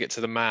 Stick it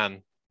to the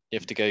man. You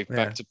have to go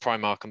back to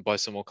Primark and buy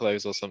some more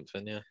clothes or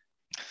something. Yeah.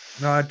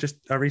 No,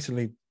 I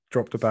recently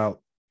dropped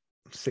about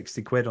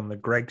 £60 on the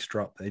Greggs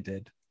drop they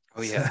did.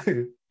 Oh yeah.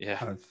 So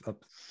yeah. I'm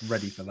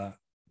ready for that.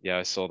 Yeah,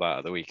 I saw that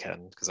at the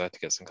weekend because I had to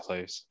get some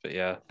clothes. But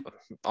yeah,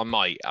 I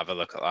might have a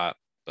look at that.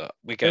 But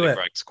we go to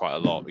Greggs quite a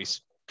lot. We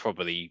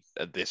probably,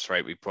 at this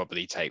rate, we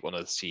probably take one of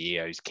the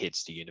CEO's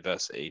kids to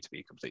university, to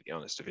be completely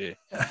honest with you.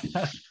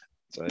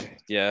 So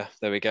yeah,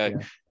 there we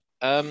go.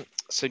 Yeah.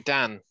 So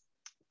Dan,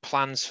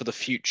 plans for the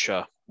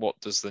future.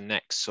 What does the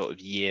next sort of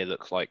year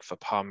look like for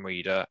Palm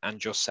Reader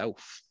and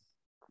yourself?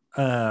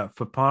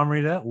 For Palm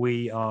Reader,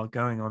 we are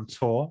going on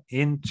tour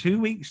in 2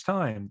 weeks'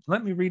 time.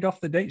 Let me read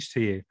off the dates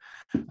to you.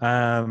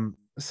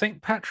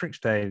 St. Patrick's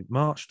Day,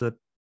 March the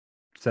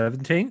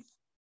 17th,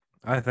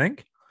 I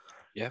think.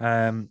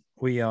 Yeah.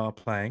 We are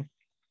playing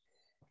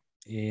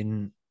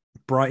in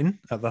Brighton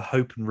at the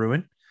Hope and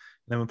Ruin.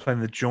 Then we're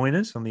playing the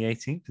Joiners on the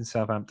 18th in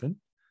Southampton.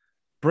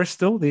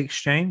 Bristol, the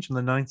Exchange on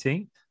the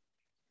 19th.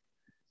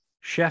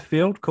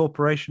 Sheffield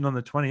Corporation on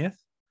the 20th.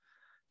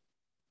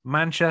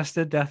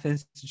 Manchester Death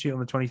Institute on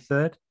the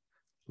 23rd.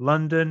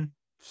 London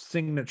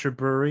Signature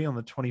Brewery on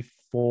the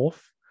 24th.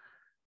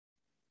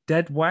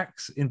 Dead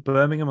Wax in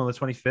Birmingham on the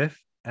 25th.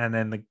 And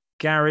then the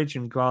Garage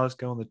in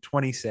Glasgow on the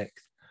 26th.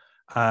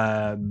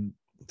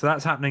 So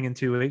that's happening in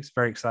 2 weeks.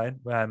 Very excited.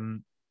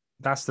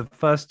 That's the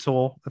first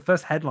tour, the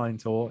first headline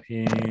tour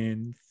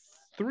in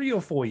 3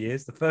 or 4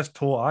 years. The first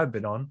tour I've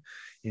been on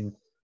in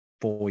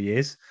 4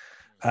 years.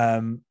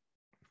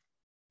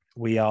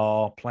 We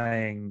are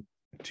playing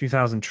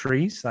 2000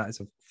 Trees. That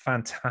is a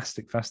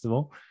fantastic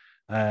festival.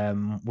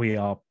 We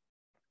are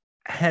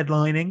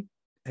headlining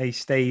a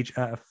stage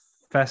at a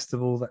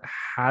festival that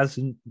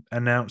hasn't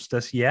announced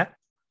us yet,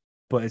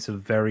 but it's a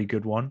very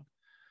good one.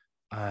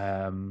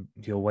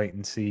 You'll wait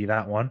and see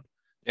that one.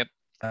 Yep.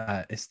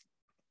 It's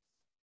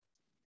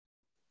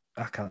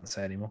I can't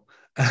say anymore.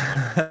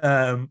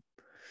 Playing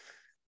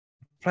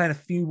a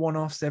few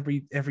one-offs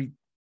every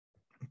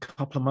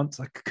couple of months.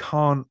 I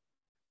can't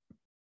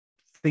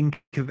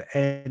think of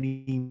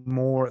any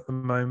more at the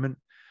moment.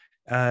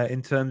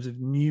 In terms of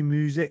new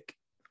music,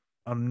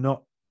 I'm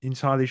not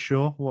entirely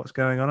sure what's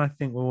going on. I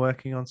think we're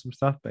working on some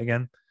stuff, but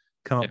again,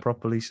 can't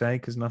properly say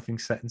because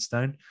nothing's set in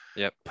stone.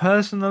 Yep.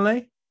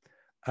 Personally,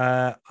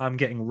 I'm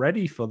getting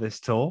ready for this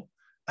tour,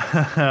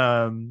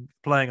 playing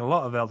a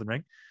lot of Elden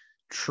Ring,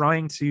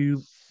 trying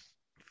to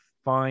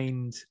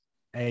find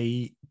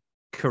a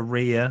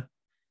career.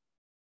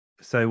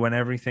 So when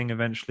everything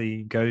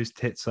eventually goes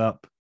tits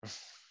up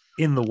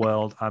in the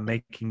world, I'm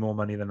making more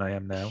money than I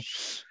am now.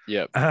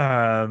 Yep.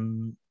 That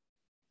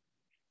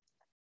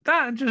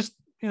and just,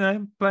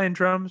 playing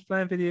drums,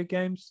 playing video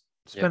games,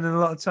 spending a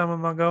lot of time with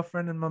my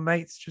girlfriend and my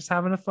mates, just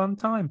having a fun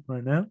time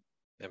right now.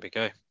 There we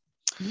go.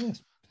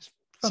 Yes.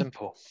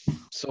 Simple.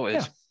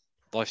 Sorted. Yeah.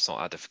 Life's not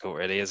that difficult,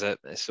 really, is it?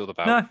 It's all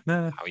about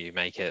how you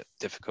make it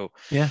difficult.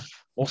 Yeah.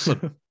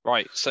 Awesome.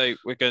 Right. So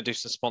we're going to do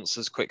some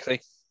sponsors quickly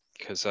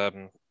because,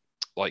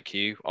 like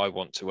you, I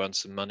want to earn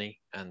some money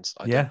and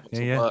I don't want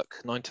to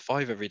work 9 to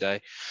 5 every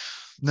day.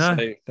 No,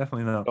 so,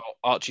 definitely not. Got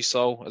Archie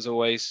Soul, as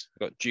always.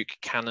 We've got Duke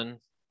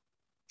Cannon,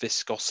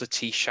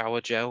 Viscosity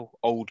Shower Gel,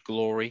 Old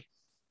Glory.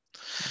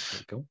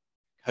 That's cool.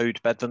 Code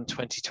Bedlam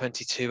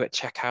 2022 at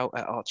checkout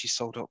at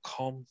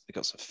archiesoul.com. We've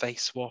got some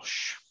face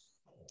wash.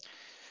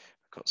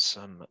 We've got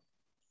some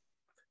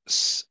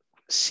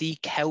sea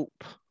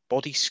kelp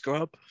body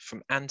scrub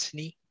from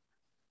Anthony.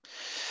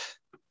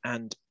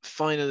 And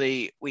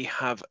finally, we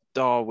have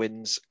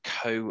Darwin's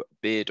Co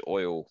Beard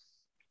Oil,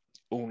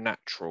 all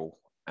natural.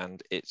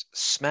 And it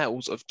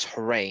smells of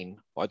terrain.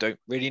 I don't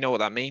really know what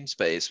that means,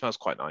 but it smells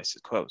quite nice.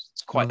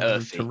 It's quite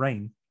earthy.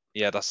 Terrain.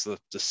 Yeah, that's the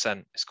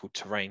scent. It's called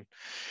terrain.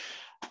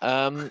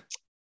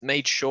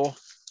 Made Sure.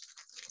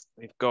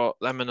 We've got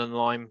lemon and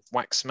lime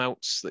wax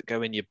melts that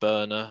go in your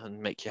burner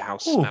and make your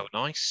house smell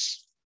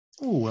nice.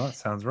 Oh, that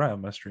sounds right on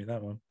my street,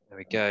 that one. There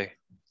we go.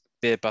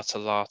 Beer butter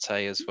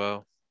latte as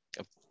well.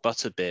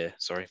 Butter beer,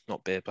 sorry,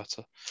 not beer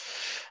butter.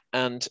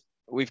 And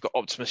we've got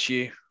Optimus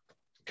U,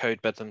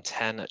 code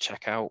Bedlam10 at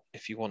checkout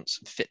if you want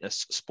some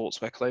fitness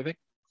sportswear clothing.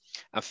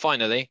 And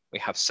finally, we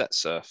have Set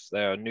Surf.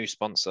 They're a new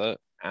sponsor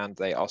and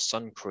they are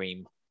sun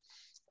cream,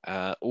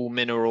 all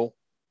mineral.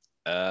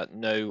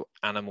 No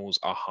animals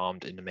are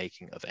harmed in the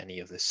making of any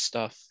of this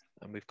stuff.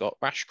 And we've got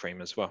rash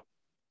cream as well.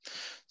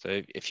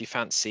 So if you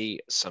fancy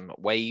some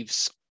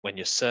waves when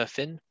you're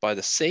surfing by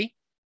the sea,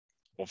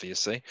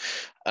 obviously,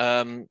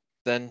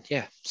 then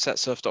yeah,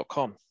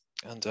 setsurf.com.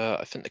 And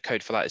I think the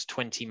code for that is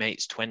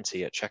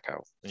 20mates20 at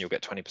checkout, and you'll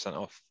get 20%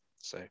 off.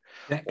 So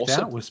decked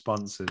out with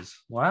sponsors.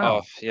 Wow.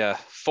 Oh, yeah,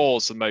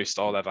 4's the most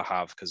I'll ever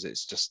have because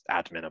it's just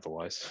admin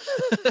otherwise.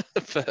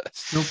 But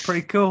still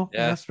pretty cool.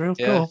 Yeah, that's real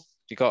cool.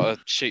 You got to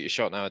shoot your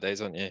shot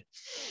nowadays, aren't you?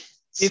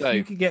 If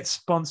you could get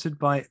sponsored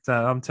by,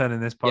 I'm turning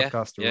this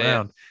podcast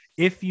around.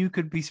 Yeah. If you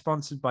could be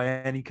sponsored by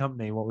any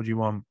company, what would you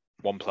want?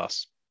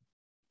 OnePlus,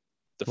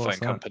 the phone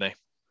company.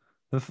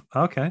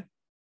 Okay.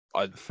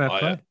 Fair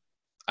play.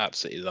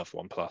 Absolutely love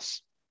OnePlus.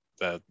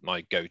 They're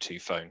my go-to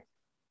phone.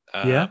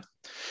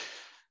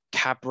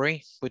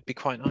 Cadbury would be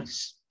quite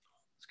nice.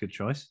 It's a good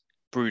choice.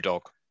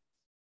 Brewdog.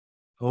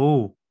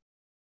 Oh.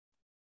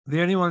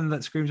 The only one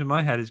that screams in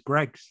my head is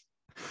Greg's.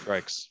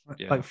 Yeah.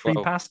 Like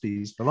free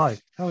pasties for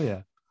life. Hell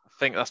yeah. I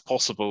think that's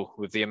possible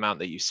with the amount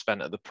that you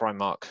spent at the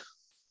Primark.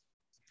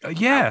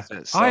 Yeah.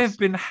 I have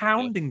been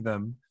hounding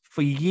them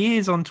for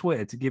years on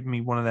Twitter to give me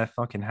one of their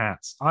fucking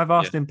hats. I've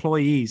asked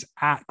employees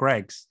at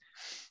Greg's,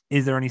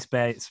 is there any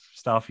spare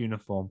staff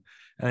uniform?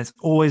 And it's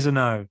always a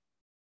no.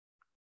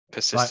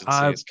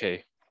 Persistency is key.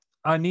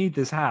 I need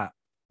this hat.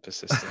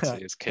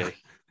 Persistency is key.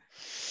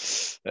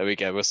 There we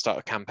go. We'll start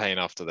a campaign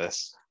after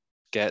this.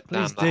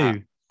 Please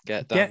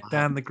Get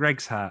down the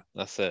Greg's hat.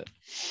 That's it.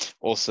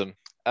 Awesome.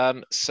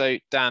 So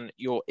Dan,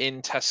 you're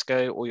in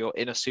Tesco or you're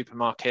in a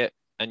supermarket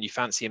and you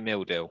fancy a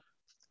meal deal.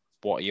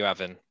 What are you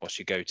having? What's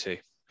your go-to?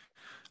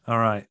 All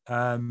right.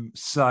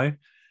 So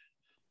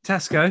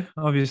Tesco,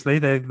 obviously,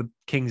 they're the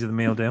kings of the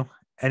meal deal.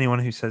 Anyone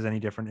who says any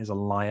different is a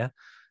liar.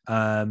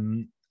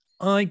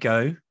 I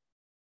go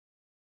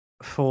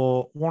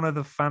for one of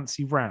the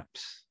fancy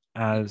wraps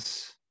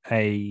as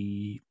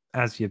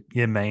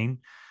your main.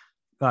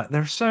 Like,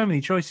 there are so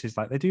many choices.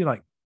 Like, they do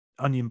like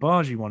onion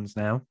bhaji ones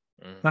now.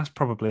 That's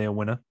probably a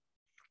winner.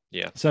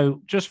 Yeah.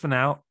 So just for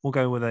now, we'll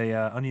go with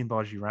a onion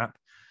bhaji wrap.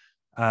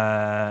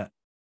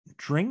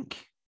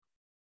 Drink,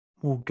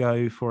 we'll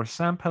go for a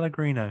San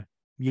Pellegrino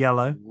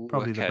yellow,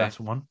 probably the best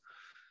one.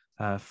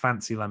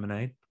 Fancy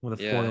lemonade with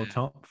a foil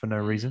top for no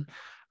reason.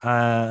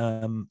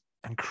 And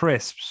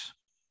crisps.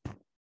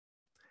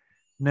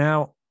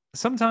 Now,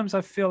 sometimes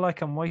I feel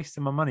like I'm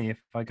wasting my money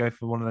if I go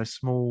for one of those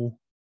small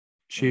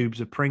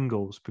tubes of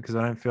Pringles because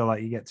I don't feel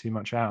like you get too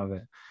much out of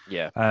it.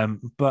 Yeah.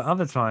 But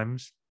other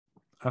times,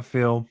 I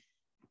feel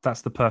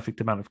that's the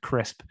perfect amount of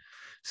crisp.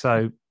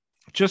 So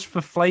just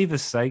for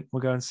flavor's sake,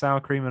 we're going sour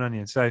cream and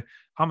onion. So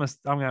I'm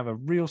gonna have a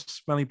real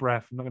smelly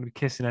breath. I'm not gonna be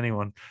kissing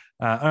anyone.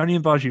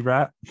 Onion bhaji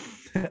wrap,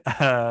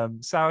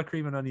 sour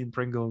cream and onion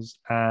Pringles,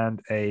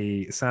 and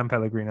a San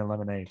Pellegrino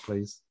lemonade,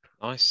 please.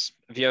 Nice.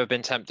 Have you ever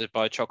been tempted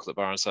by a chocolate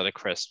bar instead of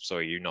crisps, or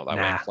are you not that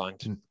way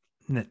inclined?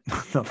 Not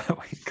that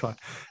way inclined.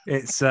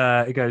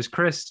 It goes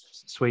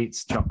crisps,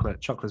 sweets, chocolate.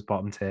 Chocolate's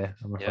bottom tier,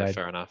 I'm afraid. Yeah,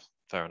 fair enough.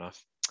 Fair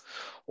enough.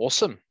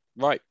 Awesome.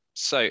 Right.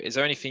 So, is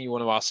there anything you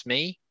want to ask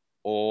me,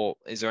 or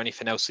is there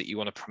anything else that you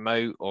want to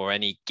promote, or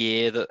any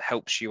gear that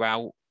helps you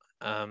out?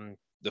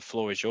 The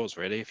floor is yours,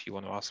 really, if you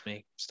want to ask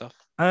me stuff.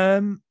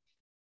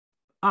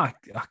 I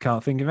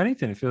can't think of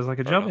anything. It feels like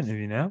a job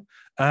interview now.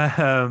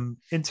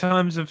 In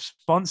terms of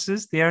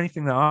sponsors, the only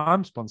thing that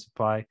I'm sponsored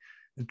by,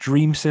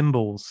 Dream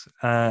Cymbals.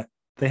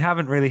 They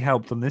haven't really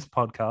helped on this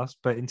podcast,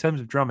 but in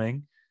terms of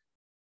drumming,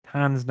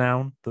 hands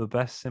down, the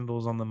best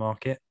cymbals on the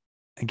market.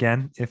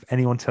 Again, if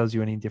anyone tells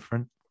you any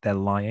different, they're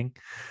lying.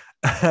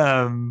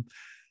 No,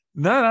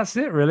 that's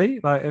it, really.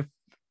 Like, if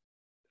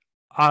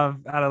I've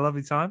had a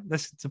lovely time,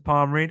 listen to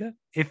Palm Reader.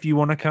 If you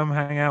want to come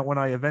hang out when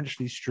I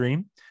eventually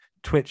stream,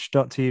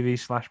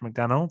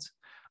 twitch.tv/McDonald's.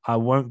 I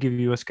won't give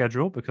you a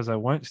schedule because I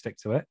won't stick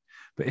to it.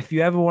 But if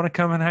you ever want to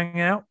come and hang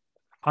out,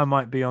 I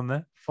might be on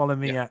there. Follow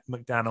me at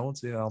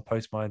McDonald's. I'll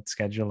post my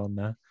schedule on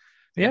there.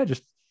 But yeah,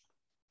 just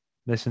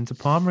listen to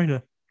Palm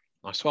Reader.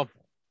 Nice one.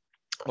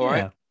 All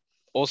right.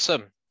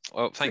 Awesome.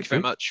 Well, thank you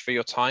very much for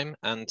your time,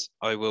 and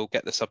I will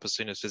get this up as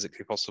soon as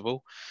physically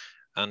possible,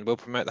 and we'll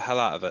promote the hell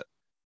out of it.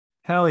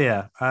 Hell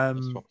yeah.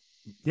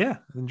 Yeah,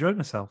 enjoyed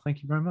myself.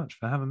 Thank you very much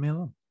for having me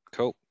along.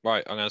 Cool.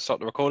 Right, I'm going to stop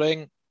the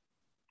recording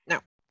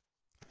now.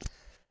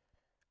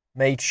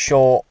 Made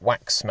Sure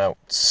Wax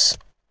Melts.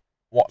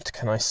 What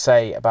can I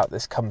say about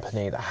this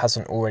company that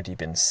hasn't already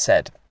been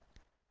said?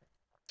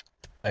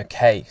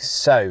 Okay,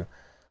 so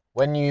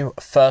when you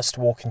first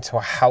walk into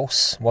a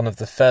house, one of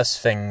the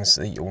first things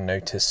that you'll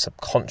notice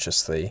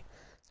subconsciously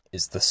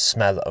is the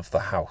smell of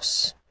the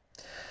house.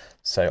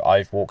 So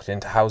I've walked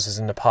into houses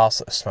in the past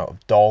that have smelled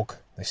of dog,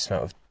 they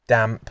smell of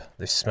damp,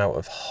 they smell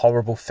of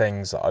horrible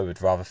things that I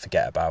would rather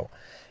forget about.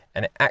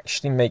 And it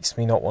actually makes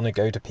me not want to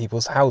go to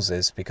people's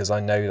houses because I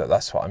know that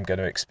that's what I'm going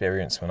to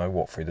experience when I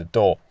walk through the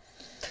door.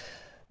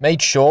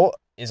 Made Sure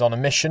is on a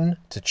mission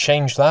to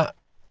change that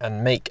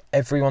and make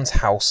everyone's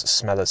house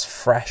smell as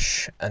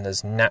fresh and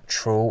as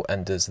natural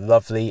and as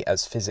lovely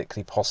as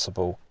physically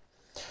possible.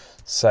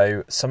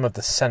 So some of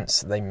the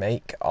scents that they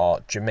make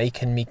are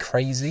Jamaican Me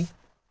Crazy,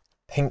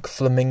 Pink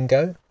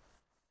Flamingo,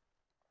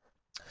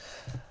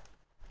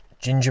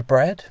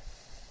 gingerbread.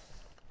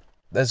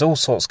 There's all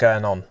sorts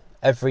going on.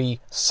 Every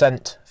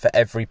scent for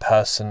every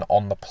person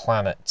on the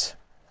planet.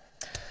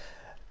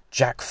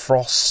 Jack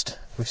Frost.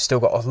 We've still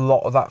got a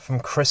lot of that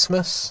from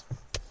Christmas.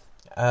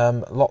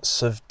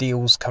 Lots of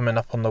deals coming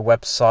up on the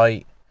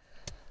website.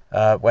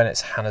 When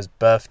it's Hannah's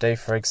birthday,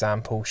 for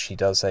example, she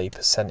does a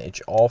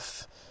percentage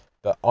off.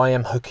 But I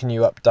am hooking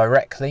you up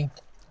directly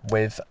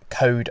with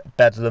code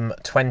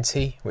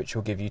Bedlam20, which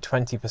will give you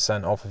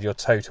 20% off of your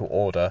total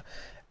order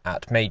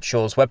at Made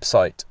Sure's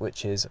website,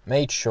 which is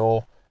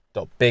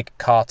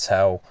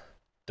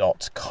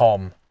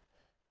madesure.bigcartel.com.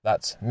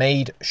 That's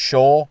Made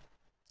Sure,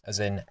 as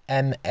in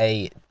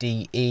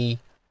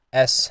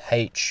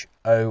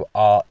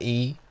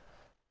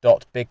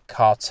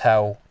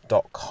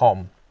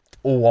MADESHORE.bigcartel.com.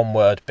 All one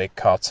word, Big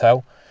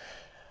Cartel.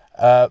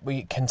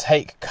 We can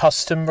take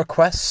custom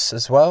requests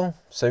as well.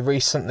 So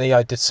recently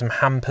I did some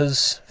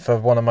hampers for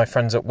one of my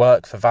friends at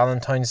work for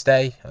Valentine's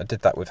Day. I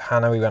did that with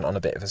Hannah. We went on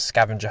a bit of a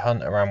scavenger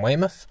hunt around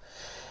Weymouth.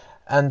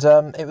 And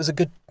it was a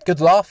good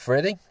laugh,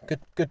 really.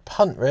 Good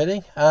punt,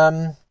 really.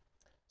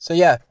 So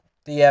yeah,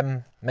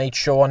 DM Made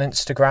Sure on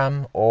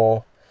Instagram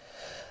or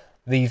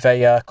leave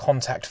a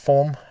contact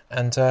form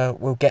and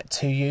we'll get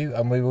to you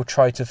and we will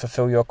try to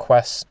fulfill your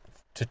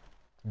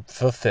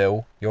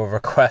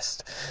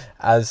request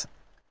as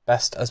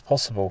best as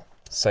possible.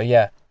 So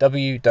yeah,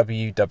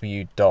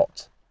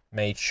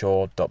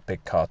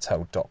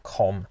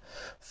 www.madesure.bigcartel.com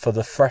for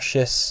the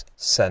freshest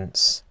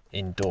scents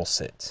in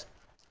Dorset.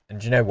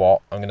 And you know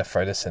what? I'm going to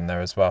throw this in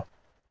there as well.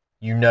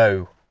 You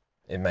know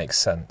it makes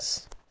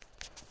sense.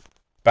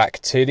 Back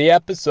to the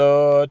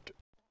episode.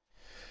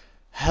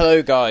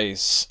 Hello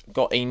guys,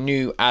 got a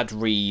new ad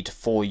read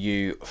for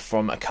you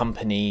from a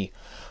company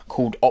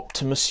called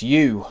Optimus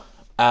U.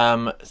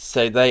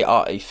 So they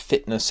are a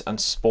fitness and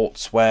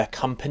sportswear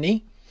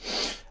company.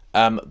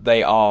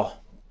 They are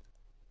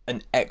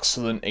an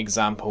excellent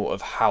example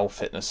of how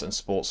fitness and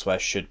sportswear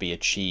should be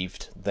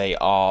achieved. They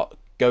are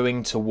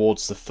going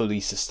towards the fully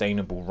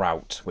sustainable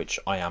route, which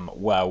I am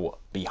well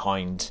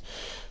behind,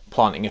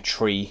 planting a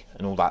tree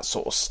and all that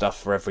sort of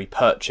stuff for every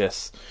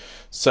purchase.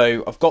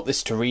 So I've got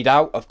this to read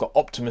out. I've got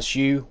Optimus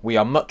U. We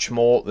are much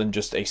more than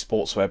just a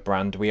sportswear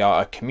brand. We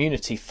are a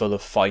community full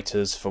of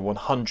fighters for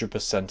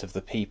 100% of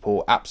the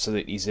people,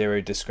 absolutely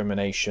zero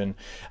discrimination,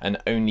 and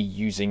only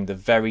using the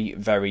very,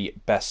 very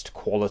best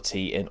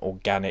quality in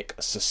organic,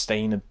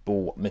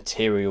 sustainable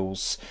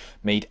materials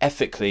made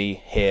ethically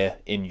here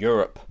in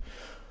Europe.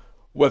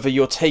 Whether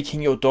you're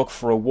taking your dog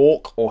for a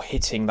walk or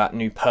hitting that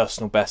new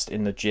personal best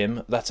in the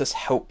gym, let us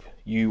help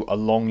you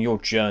along your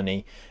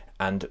journey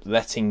and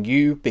letting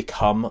you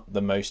become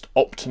the most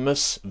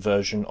Optimus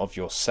version of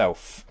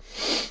yourself.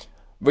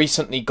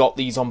 Recently got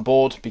these on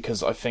board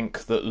because I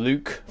think that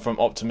Luke from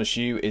Optimus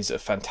U is a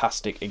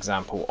fantastic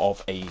example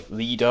of a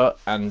leader,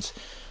 and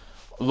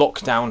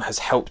lockdown has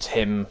helped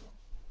him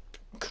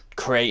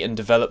create and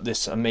develop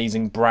this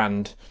amazing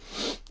brand.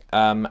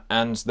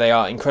 And they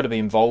are incredibly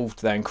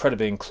involved, they're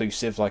incredibly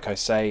inclusive, like I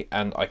say,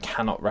 and I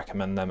cannot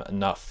recommend them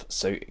enough.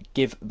 So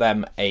give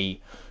them a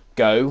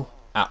go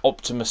at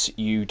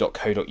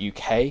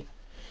optimusu.co.uk.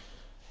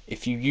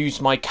 If you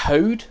use my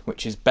code,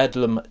 which is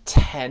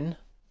Bedlam10,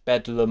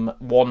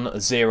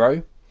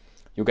 Bedlam10,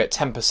 you'll get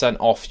 10%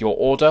 off your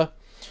order.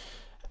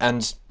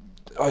 And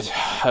I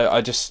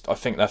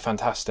think they're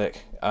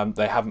fantastic.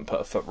 They haven't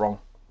put a foot wrong.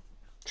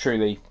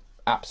 Truly,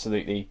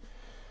 absolutely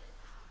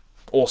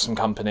awesome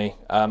company.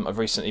 I've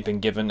recently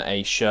been given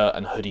a shirt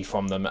and hoodie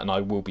from them, and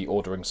I will be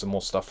ordering some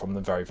more stuff from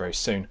them very, very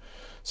soon.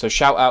 So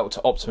shout out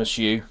to Optimus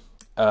U.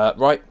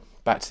 Right,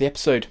 back to the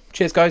episode.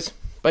 Cheers, guys.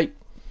 Bye.